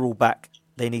 they're all back.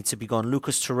 They need to be gone.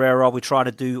 Lucas Torreira, we're trying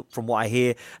to do, from what I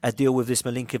hear, a deal with this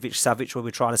Milinkovic-Savic where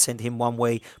we're trying to send him one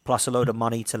way plus a load of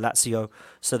money to Lazio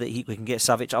so that we can get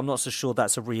Savic. I'm not so sure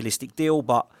that's a realistic deal,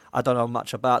 but I don't know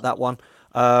much about that one.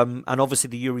 And obviously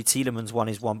the Yuri Tielemans one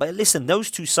is one. But listen,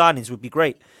 those two signings would be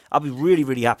great. I'll be really,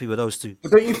 really happy with those two.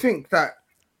 But don't you think that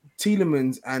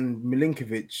Tielemans and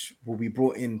Milinkovic will be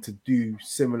brought in to do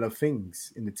similar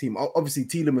things in the team? Obviously,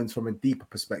 Tielemans from a deeper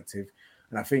perspective,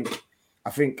 and I think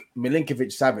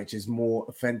Milinkovic-Savic is more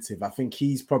offensive. I think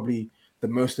he's probably the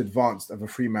most advanced of a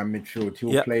 3-man midfield.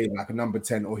 He'll play like a number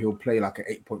 10 or he'll play like an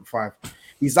 8.5.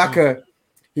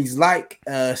 He's like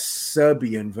a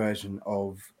Serbian version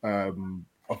of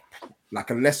like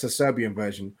a lesser Serbian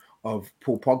version of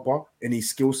Paul Pogba in his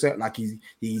skill set. Like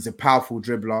he's a powerful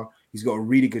dribbler. He's got a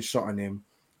really good shot on him.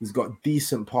 He's got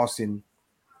decent passing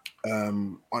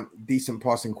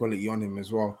quality on him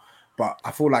as well. But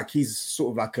I feel like he's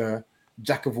sort of like a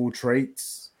jack of all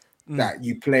trades that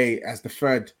you play as the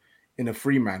third in a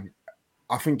 3-man.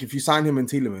 I think if you sign him and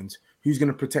Tielemans, who's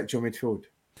going to protect your midfield?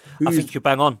 I think you're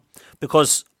bang on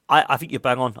because I think you're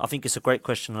bang on. I think it's a great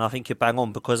question, and I think you're bang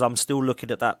on because I'm still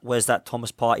looking at that. Where's that Thomas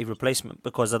Partey replacement?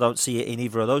 Because I don't see it in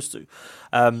either of those two.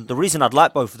 The reason I'd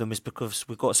like both of them is because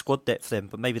we've got a squad depth for them,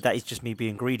 but maybe that is just me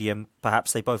being greedy, and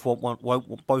perhaps they both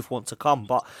want to come.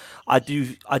 But I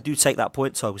do take that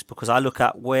point, Tobes, because I look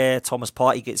at where Thomas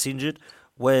Partey gets injured.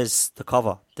 Where's the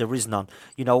cover? There is none.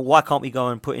 You know, why can't we go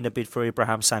and put in a bid for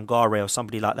Ibrahim Sangare or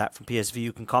somebody like that from PSV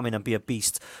who can come in and be a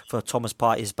beast for Thomas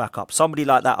Partey's backup? Somebody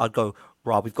like that, I'd go,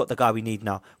 right, we've got the guy we need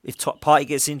now. If Partey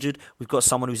gets injured, we've got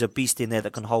someone who's a beast in there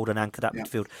that can hold and anchor that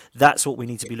midfield. That's what we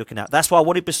need to be looking at. That's why I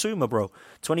wanted Bissouma, bro.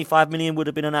 25 million would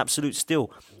have been an absolute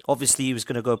steal. Obviously, he was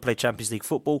going to go play Champions League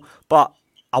football, but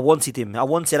I wanted him. I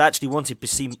actually wanted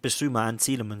Bissouma and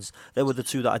Tielemans. They were the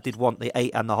two that I did want, the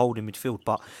 8 and the holding midfield.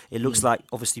 But it looks like,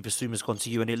 obviously, Bissouma's gone to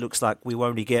you, and it looks like we will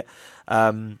only get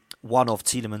one of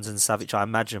Tielemans and Savic, I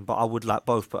imagine. But I would like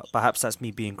both, but perhaps that's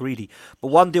me being greedy. But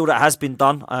one deal that has been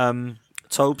done,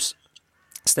 Tobes,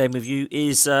 staying with you,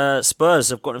 is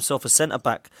Spurs have got themselves a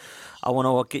centre-back. I want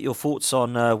to get your thoughts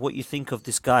on what you think of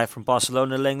this guy from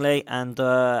Barcelona, Lenglet, and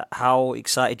how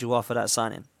excited you are for that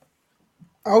signing.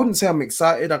 I wouldn't say I'm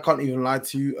excited. I can't even lie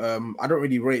to you. I don't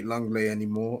really rate Lenglet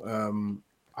anymore.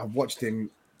 I've watched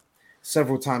him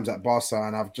several times at Barca,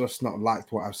 and I've just not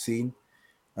liked what I've seen.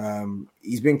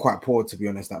 He's been quite poor, to be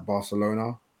honest, at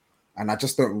Barcelona, and I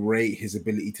just don't rate his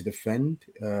ability to defend.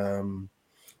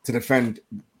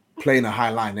 Playing a high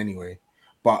line anyway.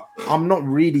 But I'm not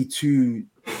really too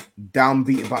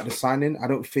downbeat about the signing. I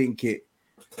don't think it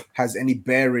has any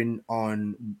bearing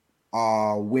on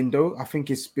our window. I think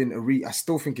it's been I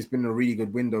still think it's been a really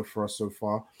good window for us so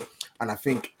far. And I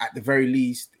think at the very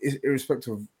least,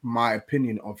 irrespective of my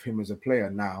opinion of him as a player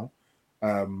now,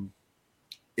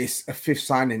 it's a fifth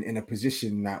signing in a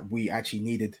position that we actually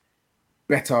needed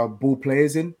better ball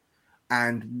players in.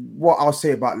 And what I'll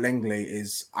say about Lenglet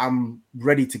is I'm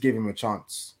ready to give him a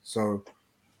chance. So,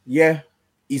 yeah,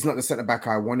 he's not the centre-back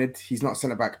I wanted. He's not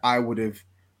centre-back I would have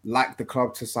liked the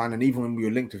club to sign. And even when we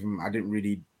were linked with him, I didn't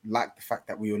really like the fact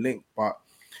that we were linked. But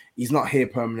he's not here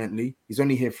permanently. He's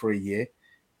only here for a year.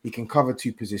 He can cover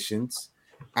 2 positions.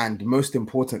 And most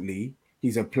importantly,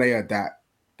 he's a player that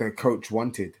the coach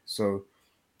wanted. So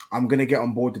I'm going to get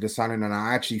on board with the signing, and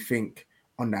I actually think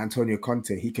under Antonio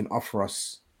Conte, he can offer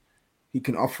us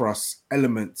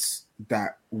elements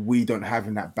that we don't have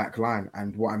in that back line.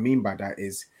 And what I mean by that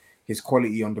is his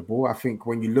quality on the ball. I think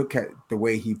when you look at the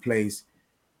way he plays,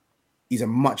 he's a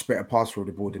much better passer of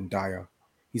the ball than Dyer.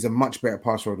 He's a much better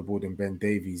passer of the ball than Ben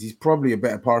Davies. He's probably a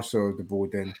better passer of the ball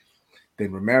than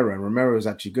Romero, and Romero is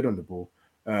actually good on the ball.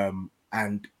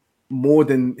 And more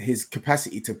than his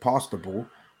capacity to pass the ball,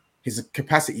 his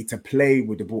capacity to play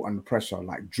with the ball under pressure,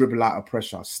 like dribble out of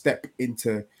pressure, step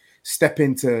into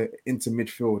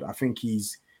midfield. I think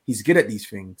he's good at these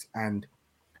things. And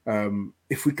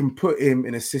if we can put him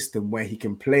in a system where he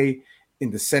can play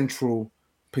in the central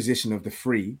position of the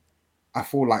three, I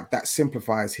feel like that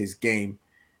simplifies his game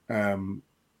to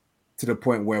the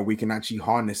point where we can actually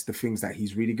harness the things that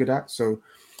he's really good at. So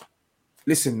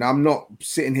listen, I'm not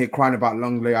sitting here crying about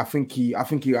Longley. I think he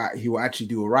will actually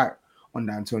do all right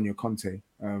under Antonio Conte.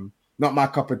 Not my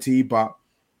cup of tea, but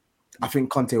I think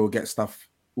Conte will get stuff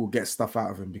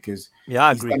out of him, because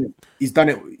I agree. He's done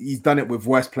it with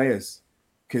worse players.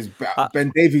 Because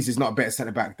Ben Davies is not a better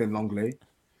centre back than Longley.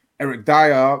 Eric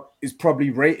Dyer is probably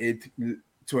rated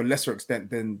to a lesser extent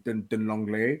than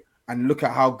Longley. And look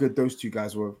at how good those two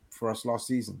guys were for us last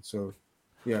season. So,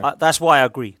 yeah. That's why I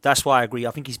agree.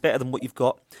 I think he's better than what you've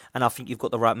got, and I think you've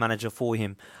got the right manager for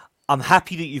him. I'm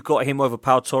happy that you've got him over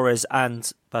Pau Torres and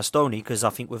Bastoni, because I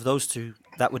think with those two,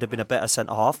 that would have been a better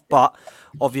centre-half. But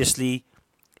obviously,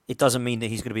 it doesn't mean that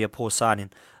he's going to be a poor signing.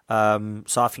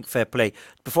 So I think fair play.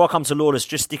 Before I come to Lawless,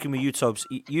 just sticking with you, Tobes,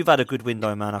 you've had a good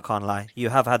window, man, I can't lie. You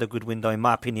have had a good window, in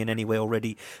my opinion, anyway,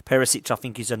 already. Perisic, I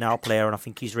think he's a now player, and I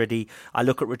think he's ready. I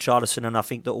look at Richarlison, and I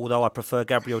think that although I prefer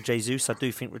Gabriel Jesus, I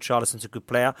do think Richarlison's a good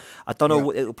player. I don't know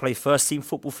what it'll play first team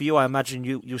football for you. I imagine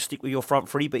you'll stick with your front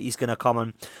three, but he's going to come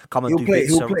and do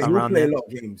bits around there. He'll play a lot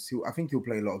of games. I think he'll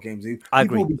play a lot of games. I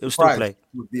agree. He'll still play.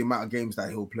 With the amount of games that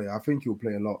he'll play, I think he'll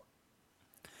play a lot.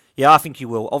 Yeah, I think he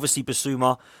will. Obviously,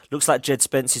 Basuma. Looks like Jed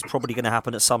Spence is probably going to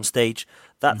happen at some stage.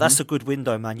 That's a good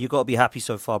window, man. You've got to be happy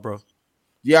so far, bro.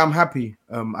 Yeah, I'm happy.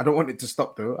 I don't want it to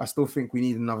stop, though. I still think we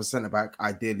need another centre-back,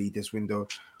 ideally, this window.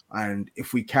 And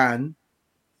if we can,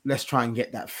 let's try and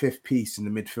get that fifth piece in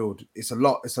the midfield. It's a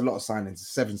lot of signings,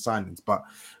 7 signings. But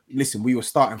listen, we were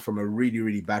starting from a really,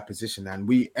 really bad position. And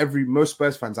most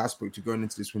Spurs fans I spoke to going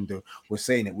into this window were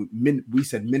saying it. We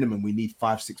said minimum we need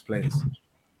 5-6 players.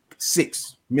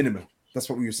 6 minimum. That's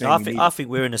what we were saying. I think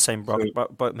we're in the same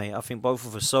boat, mate. I think both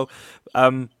of us. So,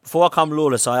 before I come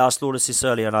Lawless, I asked Lawless this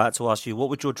earlier, and I had to ask you, what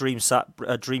would your dream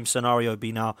scenario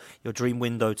be now? Your dream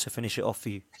window to finish it off for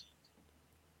you,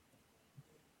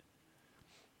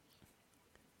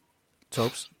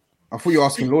 Tobes? I thought you were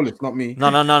asking Lawless, not me. No.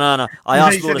 I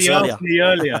asked Lawless earlier.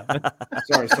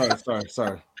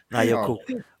 Sorry. No, you're cool.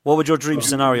 What would your dream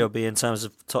scenario be in terms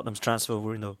of Tottenham's transfer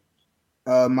window?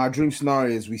 My dream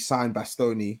scenario is we sign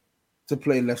Bastoni to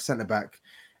play left centre back,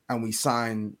 and we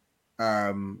sign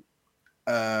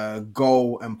a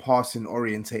goal and passing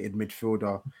orientated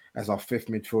midfielder as our fifth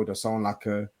midfielder, someone like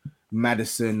a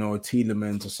Maddison or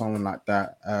Tielemans or someone like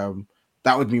that.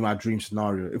 That would be my dream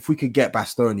scenario. If we could get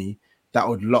Bastoni, that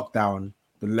would lock down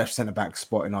the left centre back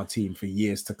spot in our team for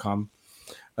years to come.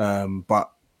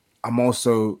 But I'm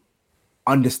also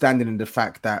understanding in the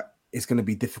fact that it's going to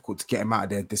be difficult to get him out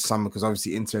of there this summer, because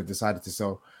obviously Inter have decided to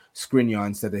sell Skriniar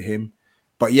instead of him.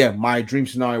 But yeah, my dream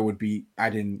scenario would be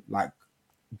adding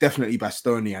definitely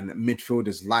Bastoni and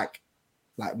midfielders like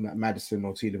Maddison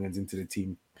or Tielemans into the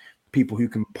team. People who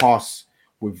can pass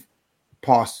with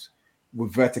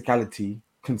verticality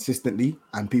consistently,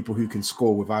 and people who can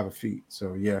score with either feet.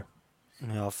 So yeah.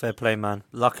 Yeah, fair play, man.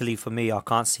 Luckily for me, I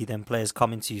can't see them players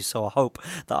coming to you, so I hope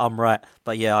that I'm right.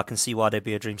 But yeah, I can see why they'd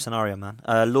be a dream scenario, man.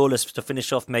 Lawless, to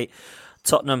finish off, mate.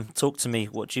 Tottenham, talk to me.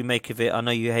 What do you make of it? I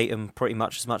know you hate them pretty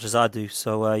much as I do,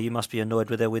 so you must be annoyed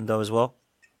with their window as well.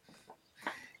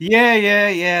 Yeah.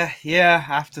 I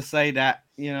have to say that.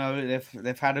 You know,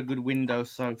 they've had a good window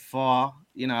so far.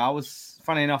 You know,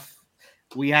 funny enough,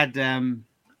 we had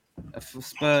a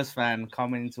Spurs fan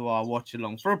coming into our watch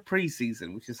along for a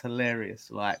pre-season, which is hilarious.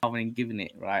 Like, I haven't given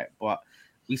it right, but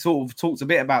we sort of talked a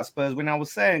bit about Spurs when I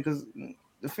was saying, because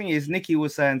the thing is, Nicky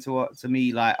was saying to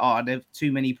me like, there's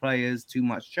too many players, too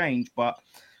much change. But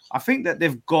I think that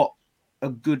they've got a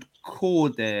good core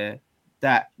there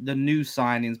that the new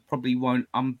signings probably won't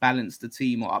unbalance the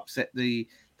team or upset the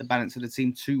balance of the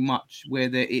team too much,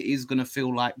 where it is going to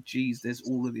feel like, geez, there's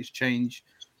all of this change,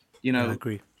 you know. I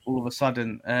agree. All of a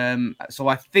sudden. So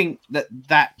I think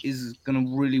that is going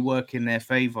to really work in their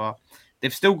favor.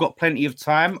 They've still got plenty of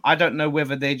time. I don't know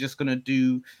whether they're just going to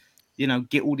do,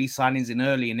 get all these signings in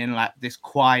early, and then like this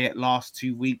quiet last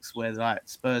 2 weeks where like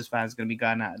Spurs fans are going to be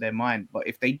going out of their mind. But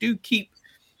if they do keep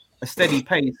a steady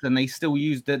pace and they still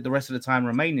use the rest of the time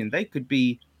remaining, they could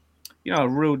be, a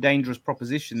real dangerous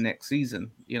proposition next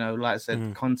season. Like I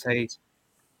said, Conte,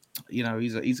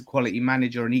 he's a quality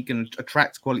manager and he can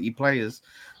attract quality players.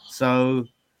 So,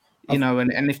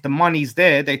 and if the money's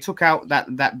there, they took out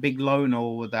that big loan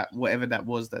or that whatever that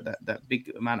was, that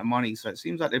big amount of money. So it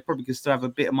seems like they probably could still have a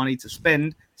bit of money to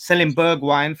spend. Selling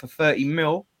Bergwijn for 30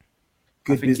 mil,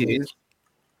 good I think business. it is.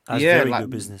 That's very good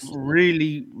business.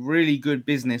 Really, really good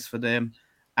business for them.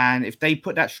 And if they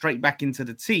put that straight back into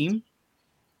the team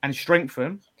and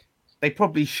strengthen, they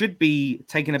probably should be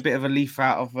taking a bit of a leaf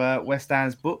out of West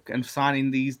Ham's book and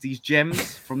signing these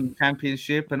gems from the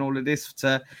Championship and all of this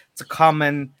to come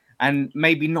and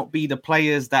maybe not be the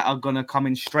players that are going to come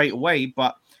in straight away.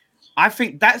 But I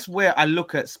think that's where I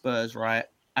look at Spurs, right?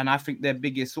 And I think their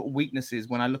biggest sort of weaknesses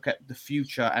when I look at the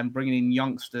future and bringing in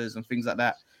youngsters and things like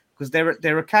that, because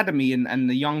their academy and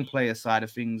the young player side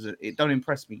of things, it don't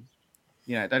impress me.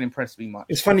 It don't impress me much.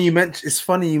 It's funny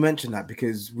you mentioned that,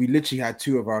 because we literally had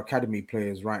two of our academy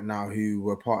players right now who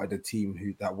were part of the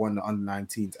team that won the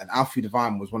under-19s, and Alfie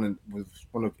Devine was one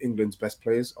of England's best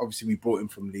players. Obviously, we brought him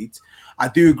from Leeds. I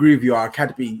do agree with you. Our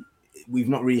academy, we've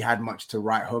not really had much to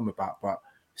write home about, but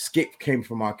Skip came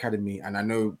from our academy, and I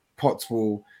know Potts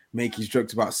will make his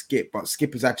jokes about Skip, but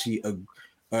Skip is actually a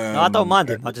no, I don't mind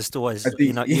him. I just always,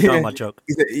 you know my joke.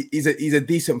 He's a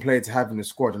decent player to have in the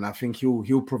squad, and I think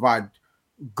he'll provide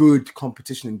good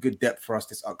competition and good depth for us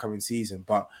this upcoming season.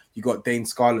 But you got Dane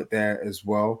Scarlett there as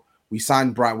well. We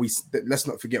signed Brian. Let's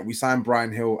not forget we signed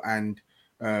Brian Hill and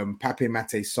Pape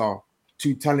Mate Sarr,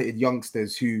 two talented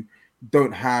youngsters who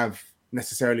don't have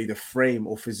necessarily the frame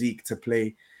or physique to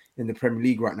play in the Premier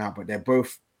League right now, but they're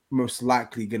both most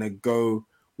likely going to go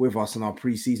with us on our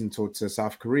pre-season tour to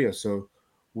South Korea. So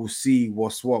we'll see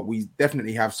what's what. We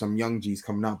definitely have some young G's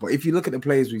coming out. But if you look at the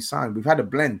players we signed, we've had a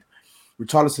blend.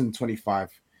 Richarlison, 25.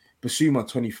 Basuma,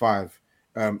 25.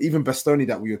 Even Bastoni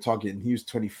that we were targeting, he was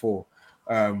 24.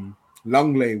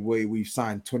 Langley, we've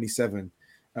signed, 27.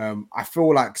 I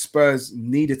feel like Spurs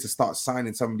needed to start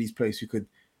signing some of these players who could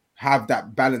have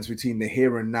that balance between the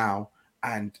here and now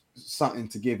and something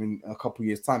to give in a couple of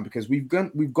years' time, because we've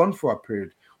gone through our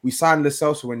period. We signed Lo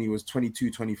Celso when he was 22,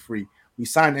 23. We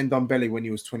signed Ndombele when he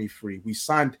was 23. We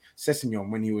signed Sessegnon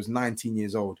when he was 19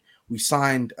 years old. We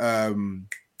signed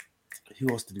who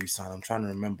else did we sign? I'm trying to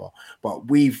remember. But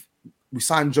we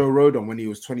signed Joe Rodon when he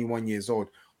was 21 years old.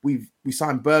 We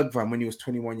signed Bergwijn when he was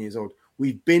 21 years old.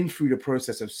 We've been through the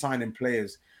process of signing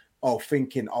players,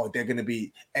 thinking, they're going to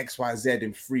be X, Y, Z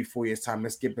in 3-4 years' time.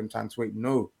 Let's give them time to wait.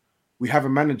 No, we have a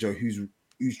manager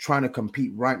who's trying to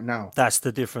compete right now. That's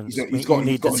the difference. You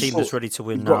need the team that's ready to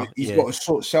win now. He's got a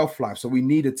short shelf life, so we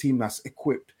need a team that's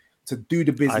equipped to do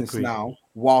the business now,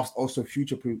 whilst also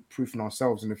future-proofing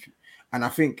ourselves. And I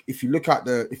think if you look at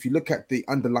the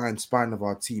underlying spine of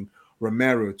our team,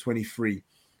 Romero 23,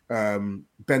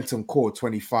 Bentancur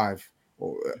 25,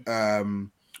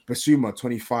 Basuma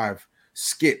 25,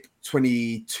 Skip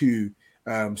 22,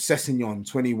 Sessegnon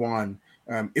 21.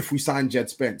 If we sign Jed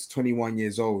Spence, 21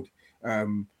 years old,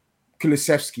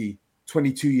 Kulusevski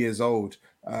 22 years old.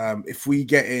 If we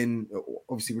get in,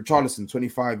 obviously Richarlison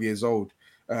 25 years old,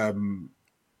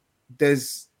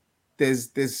 there's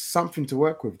something to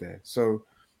work with there. So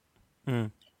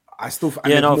I still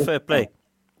fair play.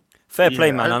 Fair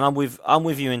play, man. And I'm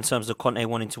with you in terms of Conte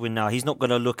wanting to win now. He's not going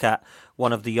to look at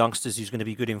one of the youngsters who's going to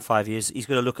be good in 5 years. He's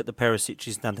going to look at the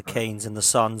Perisic's and the Kanes and the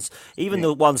Sons, even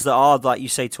the ones that are, like you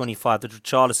say, 25. The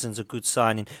Richarlison's a good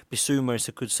signing. Bissouma is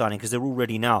a good signing because they're all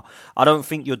ready now. I don't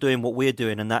think you're doing what we're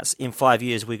doing, and that's in 5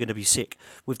 years we're going to be sick.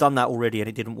 We've done that already and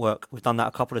it didn't work. We've done that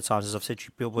a couple of times, as I've said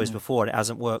to you boys before, and it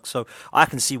hasn't worked. So I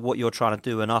can see what you're trying to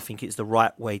do, and I think it's the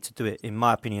right way to do it, in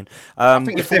my opinion. I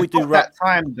think before we do that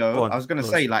time, though, I was going to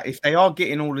say, like, if they are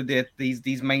getting all of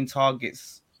these main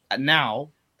targets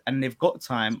now and they've got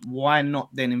time, why not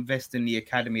then invest in the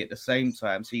academy at the same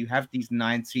time? So you have these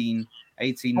 19,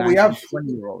 18, 19,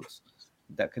 20-year-olds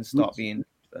that can start being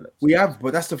developed. We have,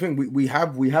 but that's the thing. We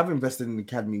have invested in the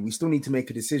academy. We still need to make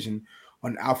a decision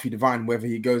on Alfie Devine, whether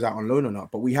he goes out on loan or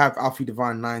not. But we have Alfie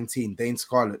Devine 19, Dane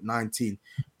Scarlett 19,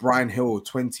 Brian Hill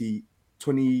 20,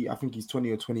 I think he's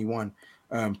 20 or 21.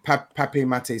 Pape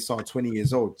Mate Sarr 20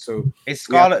 years old. So is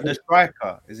Scarlett the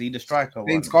striker? Is he the striker?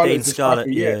 Dane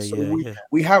Scarlett, yeah.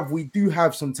 We do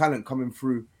have some talent coming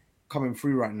through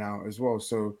right now as well.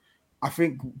 So I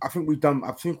think we've done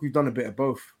a bit of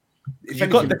both. You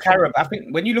got the Carabao. I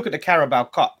think when you look at the Carabao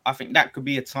Cup, I think that could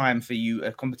be a time for you,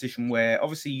 a competition where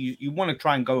obviously you want to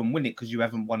try and go and win it because you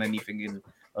haven't won anything in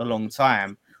a long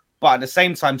time. But at the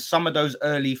same time, some of those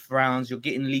early rounds, you're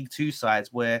getting League Two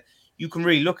sides where you can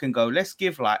really look and go, let's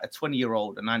give like a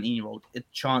 20-year-old, a 19-year-old a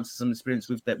chance to some experience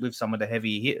with some of the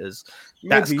heavy hitters.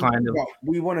 That's kind of. But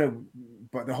we want to.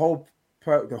 But the whole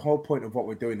point of what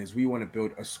we're doing is we want to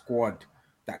build a squad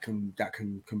that can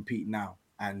compete now.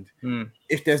 And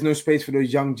if there's no space for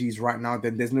those young G's right now,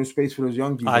 then there's no space for those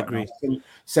young G's. I right agree. Now.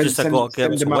 Send them out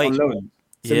on loan.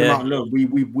 Send them out on loan.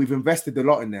 We've invested a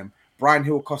lot in them. Brian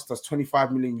Hill cost us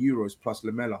 25 million euros plus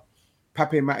Lamela.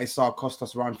 Pape Matar cost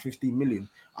us around 15 million.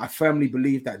 I firmly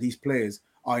believe that these players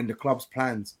are in the club's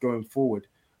plans going forward.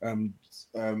 In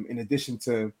addition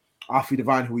to Alfie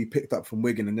Devine, who we picked up from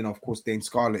Wigan, and then of course Dane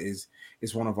Scarlett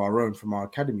is one of our own from our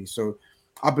academy. So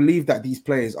I believe that these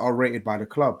players are rated by the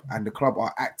club, and the club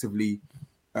are actively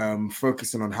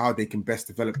focusing on how they can best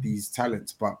develop these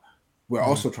talents. But we're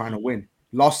also trying to win.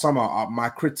 Last summer, my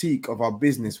critique of our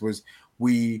business was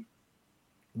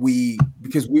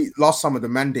last summer the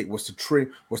mandate was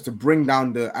to bring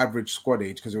down the average squad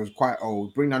age because it was quite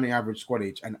old, bring down the average squad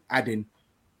age and add in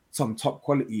some top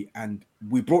quality. And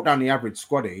we brought down the average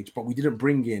squad age, but we didn't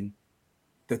bring in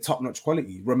the top-notch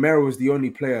quality. Romero was the only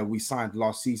player we signed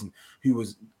last season who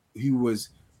was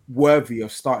worthy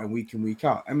of starting week in, week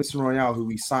out. Emerson Royale, who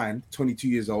we signed, 22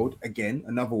 years old, again,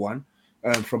 another one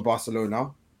from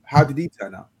Barcelona. How did he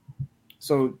turn out?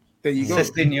 So there you go.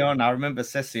 Sessignon, I remember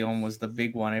Sessignon was the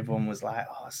big one. Everyone was like,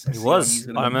 "Oh, Sessignon." He was.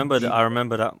 I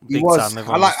remember that. He was.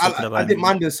 I didn't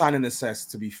mind the signing of Sess.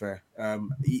 To be fair,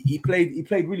 he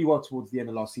played really well towards the end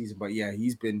of last season. But yeah,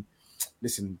 he's been.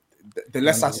 Listen, the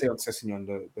less I say on Sessignon,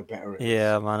 the better it is.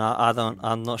 Yeah, man.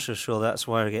 I'm not so sure that's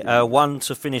where I get. One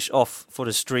to finish off for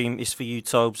the stream is for you,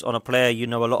 Tobes, on a player you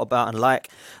know a lot about and like.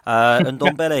 And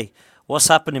Ndombele, what's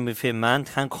happening with him, man?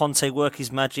 Can Conte work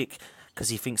his magic? Because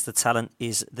he thinks the talent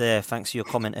is there. Thanks for your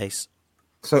comment, Ace.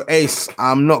 So, Ace,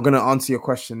 I'm not going to answer your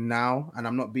question now, and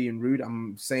I'm not being rude.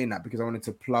 I'm saying that because I wanted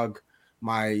to plug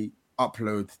my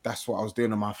upload. That's what I was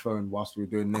doing on my phone whilst we were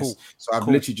doing this. Cool. So I've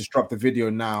literally just dropped the video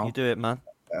now. You do it, man.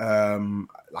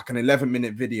 Like an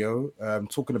 11-minute video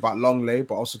talking about Longley,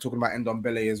 but also talking about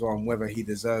Ndombele as well and whether he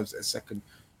deserves a second.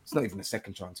 It's not even a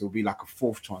second chance. It will be like a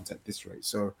fourth chance at this rate.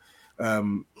 So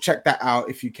check that out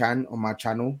if you can on my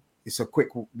channel. It's a quick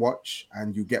watch,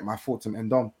 and you get my thoughts on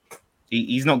Ndom.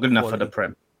 He's not good enough for the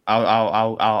Prem.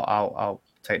 I'll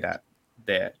take that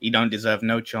there. He don't deserve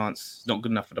no chance. He's not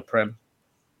good enough for the Prem.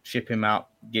 Ship him out.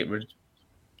 Get rid.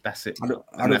 That's it.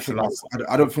 I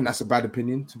don't think that's a bad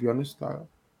opinion, to be honest.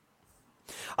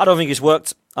 I don't think it's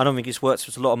worked.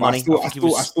 It's a lot of money.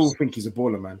 I still think he's a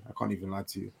baller, man. I can't even lie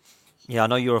to you. Yeah, I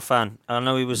know you're a fan. I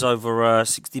know he was over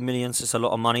 60 million, so it's a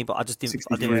lot of money, but I didn't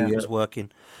think he was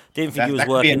working. Didn't think he was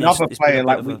working. Be another player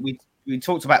like we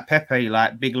talked about Pepe,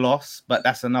 like big loss, but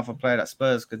that's another player that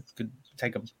Spurs could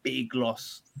take a big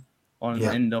loss on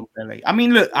Ndombele. I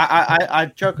mean, look,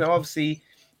 I joke. Obviously,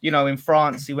 in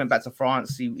France, he went back to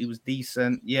France. He was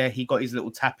decent. Yeah, he got his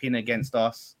little tap in against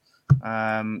us.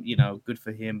 Good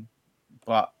for him.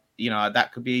 But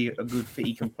that could be a good fit.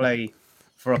 He can play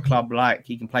for a club like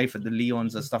he can play for the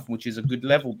Lyons and stuff, which is a good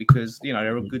level because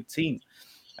they're a good team.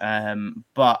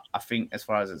 But I think as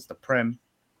far as it's the Prem,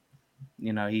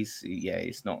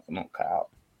 he's not cut out.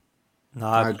 No,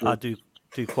 I do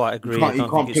quite agree. I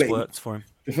don't think it's worked for him.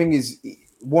 The thing is,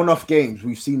 one-off games,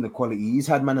 we've seen the quality. He's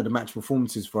had man of the match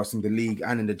performances for us in the league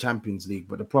and in the Champions League.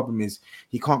 But the problem is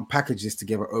he can't package this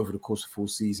together over the course of full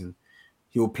season.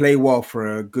 He'll play well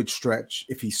for a good stretch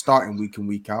if he's starting week in,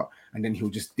 week out, and then he'll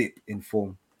just dip in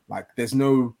form. Like,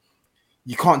 you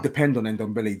can't depend on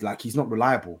Ndombele. Like, he's not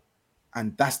reliable.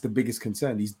 And that's the biggest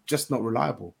concern. He's just not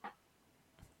reliable.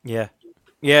 Yeah.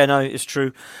 Yeah, no, it's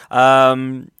true.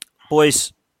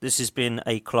 Boys, this has been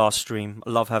a class stream.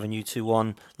 I love having you two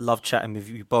on. Love chatting with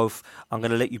you both. I'm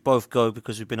going to let you both go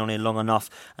because we've been on here long enough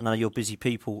and I know you're busy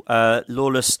people.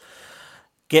 Lawless,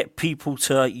 get people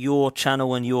to your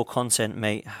channel and your content,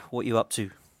 mate. What are you up to?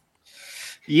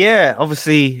 Yeah,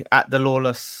 obviously at the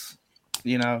Lawless,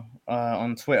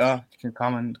 on Twitter. You can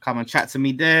come and chat to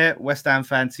me there. West Ham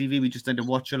Fan TV. We just did a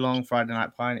watch along. Friday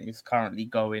Night Pint is currently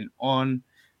going on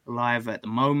live at the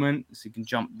moment, so you can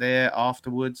jump there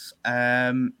afterwards.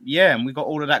 And we got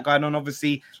all of that going on.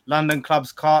 Obviously, London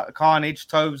Clubs Carnage.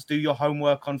 Tobes, do your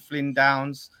homework on Flynn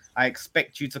Downs. I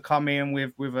expect you to come in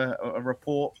with a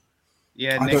report.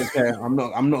 Yeah, I don't care. I'm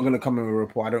not going to come in with a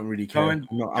report. I don't really care.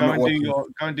 Go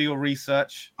and do your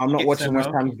research. I'm not watching West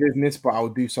Ham's business, but I'll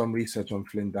do some research on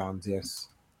Flynn Downs. Yes.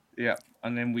 Yeah,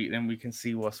 and then we can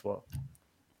see what's what.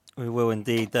 We will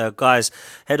indeed. Guys,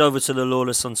 head over to the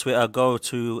Lawless on Twitter. Go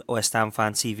to West Ham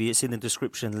Fan TV. It's in the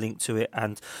description, link to it.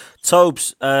 And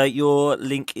Tobes, your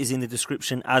link is in the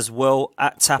description as well.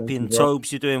 At Tapping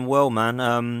Tobes, you're doing well, man.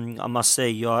 I must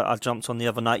say, I jumped on the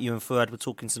other night. You and Fuad were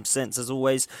talking some sense as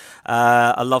always.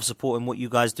 I love supporting what you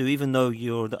guys do, even though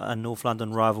you're a North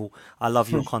London rival. I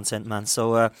love your content, man.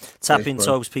 So Tapping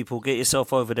Tobes, people, get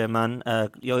yourself over there, man.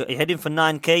 You're heading for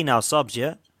 9K now, subs,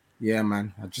 yeah? Yeah,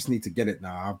 man. I just need to get it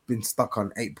now. I've been stuck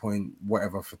on 8 point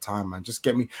whatever for time, man. Just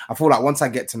get me. I feel like once I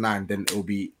get to 9, then it'll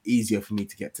be easier for me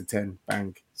to get to 10.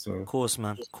 Bang. So of course,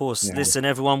 man. Of course. Yeah. Listen,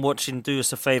 everyone watching, do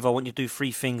us a favor. I want you to do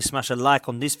 3 things. Smash a like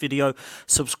on this video.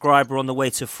 Subscribe. We're on the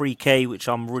way to 3K, which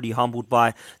I'm really humbled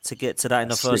by to get to that in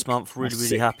the first month.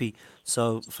 Really happy.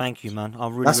 So thank you, man. I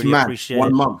really appreciate it.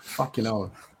 1 month. Fucking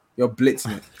hell. You're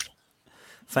blitzing it.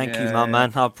 Thank you, my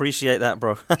man. I appreciate that,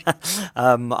 bro.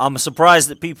 I'm surprised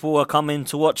that people are coming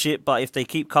to watch it, but if they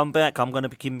coming back, I'm going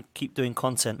to keep doing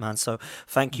content, man. So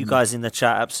thank you guys in the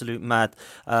chat. Absolute mad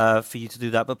for you to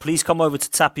do that. But please come over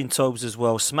to Tapping Tobes as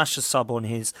well. Smash a sub on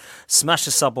his. Smash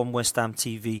a sub on West Ham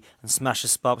TV. And smash a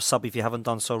sub if you haven't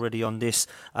done so already on this.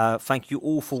 Thank you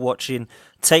all for watching.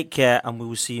 Take care, and we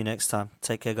will see you next time.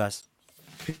 Take care, guys.